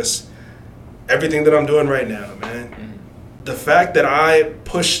is just everything that I'm doing right now, man. The fact that I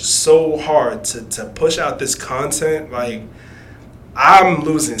push so hard to push out this content, like, I'm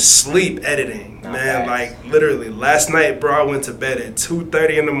losing sleep editing, man. Like, literally, last night, bro, I went to bed at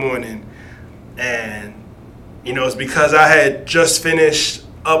 2:30 in the morning, and you know, it's because I had just finished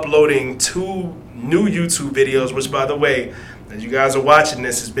uploading 2 new YouTube videos, which, by the way, as you guys are watching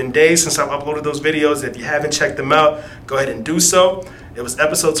this, it's been days since I've uploaded those videos. If you haven't checked them out, go ahead and do so. It was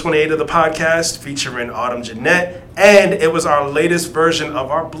episode 28 of the podcast featuring Autumn Jeanette, and it was our latest version of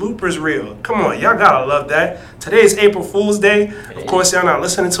our bloopers reel. Come on, y'all gotta love that. Today is April Fool's Day. Of course, y'all not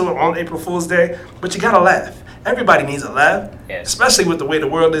listening to it on April Fool's Day, but you gotta laugh. Everybody needs a laugh, especially with the way the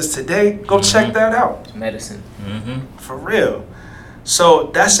world is today. Go check that out. It's medicine. For real.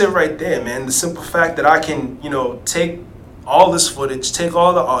 So that's it right there, man. The simple fact that I can, you know, take all this footage, take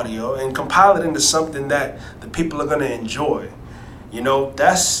all the audio, and compile it into something that the people are going to enjoy. You know,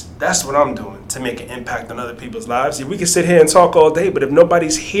 that's what I'm doing to make an impact on other people's lives. See, we can sit here and talk all day, but if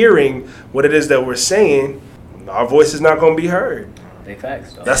nobody's hearing what it is that we're saying, our voice is not going to be heard. Big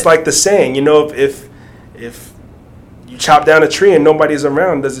facts. That's like the saying, you know, if you chop down a tree and nobody's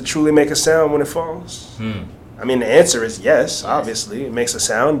around, does it truly make a sound when it falls? I mean, the answer is yes, obviously. It makes a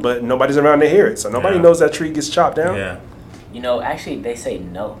sound, but nobody's around to hear it. So nobody knows that tree gets chopped down. Yeah. You know, actually, they say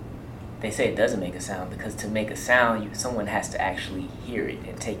no. They say it doesn't make a sound because to make a sound, someone has to actually hear it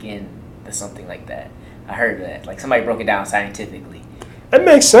and take in something like that. I heard that. Like, somebody broke it down scientifically. It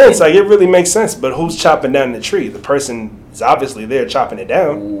makes sense. Like, it really makes sense. But who's chopping down the tree? The person is obviously there chopping it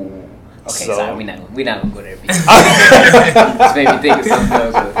down. Ooh. Okay, So- sorry, we're not gonna go there. Just made me think of something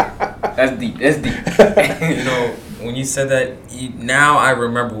else. But that's deep. That's deep. You know, when you said that, now I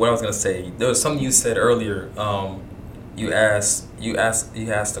remember what I was gonna say. There was something you said earlier. You asked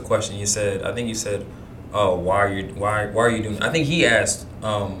the question. You said, I think you said, "Oh, why are you doing?" I think he asked.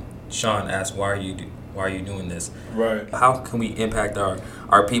 Sean asked, "Why are you doing this?" Right. How can we impact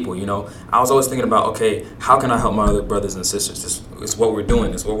our people? You know, I was always thinking about, okay, how can I help my other brothers and sisters? It's what we're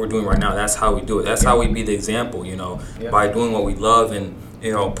doing. It's what we're doing right now. That's how we do it. That's how we be the example. You know, by doing what we love and,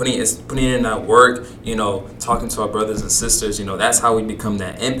 you know, putting in that work. You know, talking to our brothers and sisters. You know, that's how we become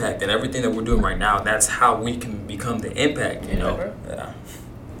that impact. And everything that we're doing right now, that's how we can become the impact. You know. Yeah.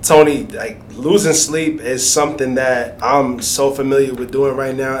 Tony, like, losing sleep is something that I'm so familiar with doing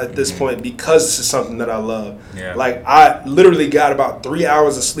right now at this point because this is something that I love. Yeah. Like, I literally got about 3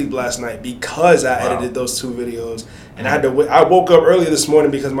 hours of sleep last night because I edited those 2 videos. And I woke up early this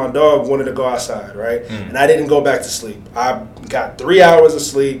morning because my dog wanted to go outside, right? And I didn't go back to sleep. I got 3 hours of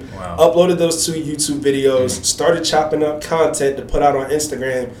sleep, uploaded those 2 YouTube videos, started chopping up content to put out on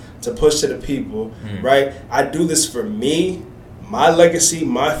Instagram to push to the people, right? I do this for me, my legacy,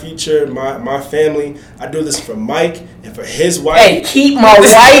 my future, my family. I do this for Mike and for his wife. Hey, keep my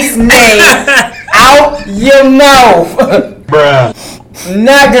wife's name out your mouth. Bruh.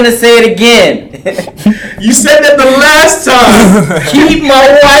 Not gonna say it again. You said that the last time. Keep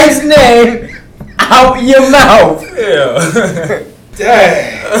my wife's name out your mouth. Yeah.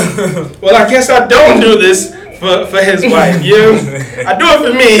 Dang. Well, I guess I don't do this for his wife. I do it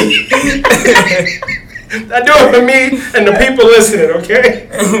for me. I do it for me and the people listening, okay?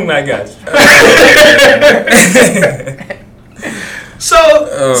 Oh my gosh.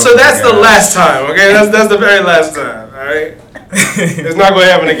 So that's the last time, okay? That's the very last time, all right? It's not going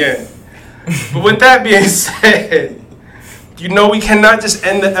to happen again. But with that being said, you know we cannot just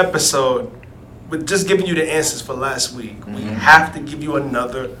end the episode with just giving you the answers for last week. We have to give you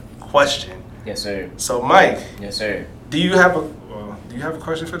another question. Yes, sir. So, Mike. Yes, sir. Do you have a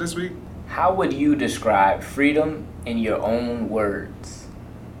question for this week? How would you describe freedom in your own words?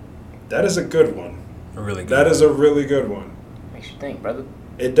 That is a good one. Really good. That is a really good one. Makes you think, brother.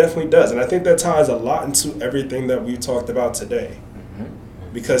 It definitely does. And I think that ties a lot into everything that we talked about today.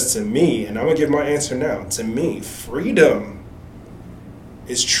 Because to me, and I'm going to give my answer now, to me, freedom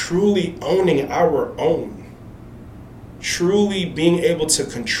is truly owning our own. Truly being able to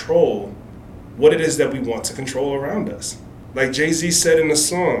control what it is that we want to control around us. Like Jay-Z said in the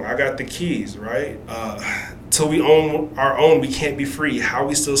song, I got the keys, right? Till we own our own, we can't be free. How are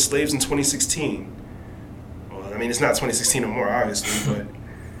we still slaves in 2016? Well, I mean, it's not 2016 no more, obviously, but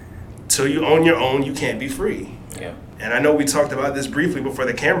till you own your own, you can't be free. Yeah. And I know we talked about this briefly before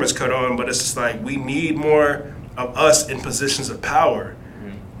the cameras cut on, but it's just like we need more of us in positions of power.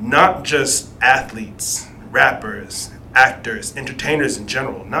 Not just athletes, rappers, actors, entertainers in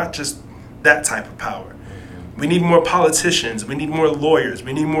general, not just that type of power. We need more politicians. We need more lawyers.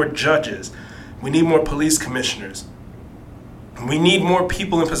 We need more judges. We need more police commissioners. We need more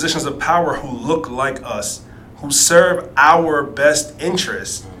people in positions of power who look like us, who serve our best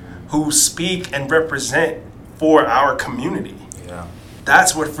interests, who speak and represent for our community. Yeah.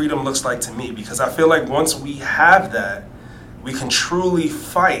 That's what freedom looks like to me, because I feel like once we have that, we can truly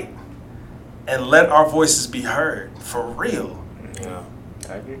fight and let our voices be heard for real. Yeah.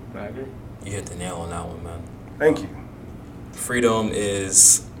 I agree. You hit the nail on that one, man. Thank you. Freedom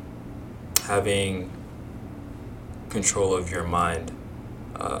is having control of your mind,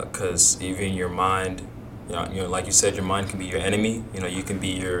 because even your mind, you know, like you said, your mind can be your enemy. You know, you can be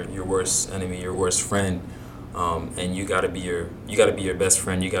your worst enemy, your worst friend, and you gotta be your best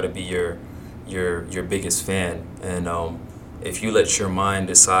friend. You gotta be your biggest fan. And if you let your mind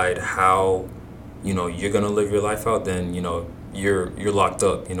decide how, you know, you're gonna live your life out, then you know you're locked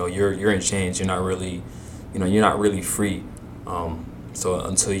up. You know, you're in chains. You're not really free. So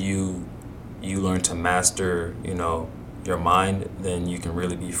until you learn to master, you know, your mind, then you can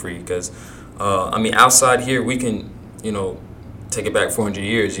really be free. Because I mean, outside here, we can, you know, take it back 400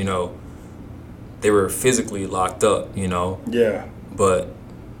 years. You know, they were physically locked up. You know. Yeah. But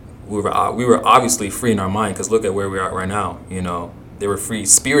we were obviously free in our mind, because look at where we are right now. You know, they were free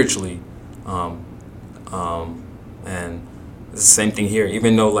spiritually, and it's the same thing here.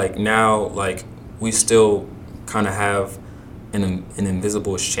 Even though like now like we still kind of have an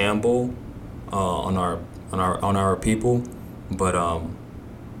invisible shamble on our people, but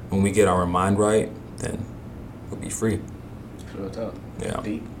when we get our mind right, then we'll be free. Real talk. Yeah.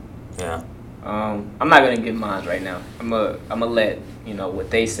 Deep. Yeah. I'm not gonna give mine right now. I'm gonna let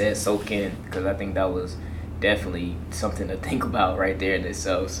what they said soak in, because I think that was definitely something to think about right there in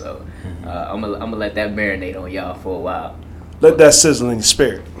itself. So I'm gonna let that marinate on y'all for a while. Let that sizzle in your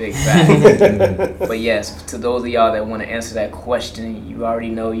spirit. Big fact. But yes, to those of y'all that want to answer that question, you already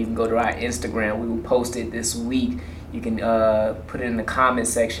know you can go to our Instagram. We will post it this week. You can put it in the comment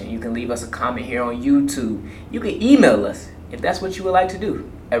section. You can leave us a comment here on YouTube. You can email us if that's what you would like to do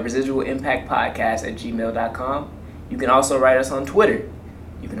at residualimpactpodcast@gmail.com. You can also write us on Twitter.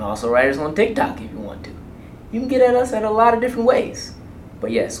 You can also write us on TikTok if you want to. You can get at us at a lot of different ways. But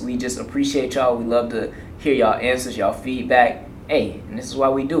yes, we just appreciate y'all. We love to hear y'all answers, y'all feedback. Hey, and this is why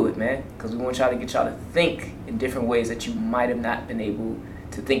we do it, man. Because we want y'all to get y'all to think in different ways that you might have not been able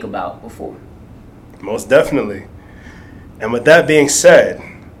to think about before. Most definitely. And with that being said,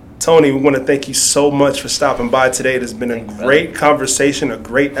 Tony, we want to thank you so much for stopping by today. It has been a great conversation, a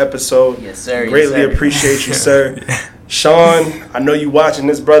great episode. Yes, sir. Greatly appreciate you, sir. Sean, I know you watching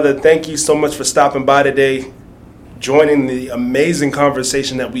this, brother. Thank you so much for stopping by today, joining the amazing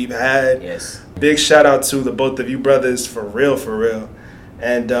conversation that we've had. Yes. Big shout out to the both of you brothers, for real, for real.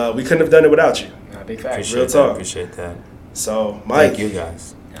 And we couldn't have done it without you. Big fact. Real talk. Appreciate that. So, Mike. Thank you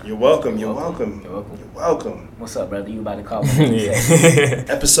guys. You're welcome. You're welcome. You're welcome. You're welcome. What's up, brother? You about to call me? Yeah.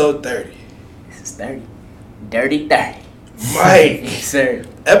 Episode 30. This is 30. Dirty 30. Mike. Yes, sir.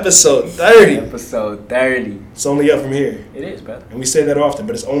 Episode 30. Episode 30. It's only up from here. It is, brother. And we say that often,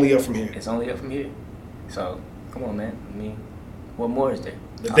 but it's only up from here. It's only up from here. So, come on, man. I mean, what more is there?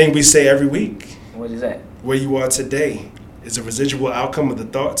 The thing we say every week, What is that? where you are today is a residual outcome of the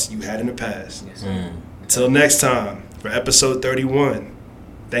thoughts you had in the past. Yes, sir. Until next time, for episode 31,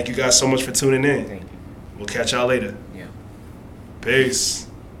 thank you guys so much for tuning in. Thank you. We'll catch y'all later. Yeah. Peace.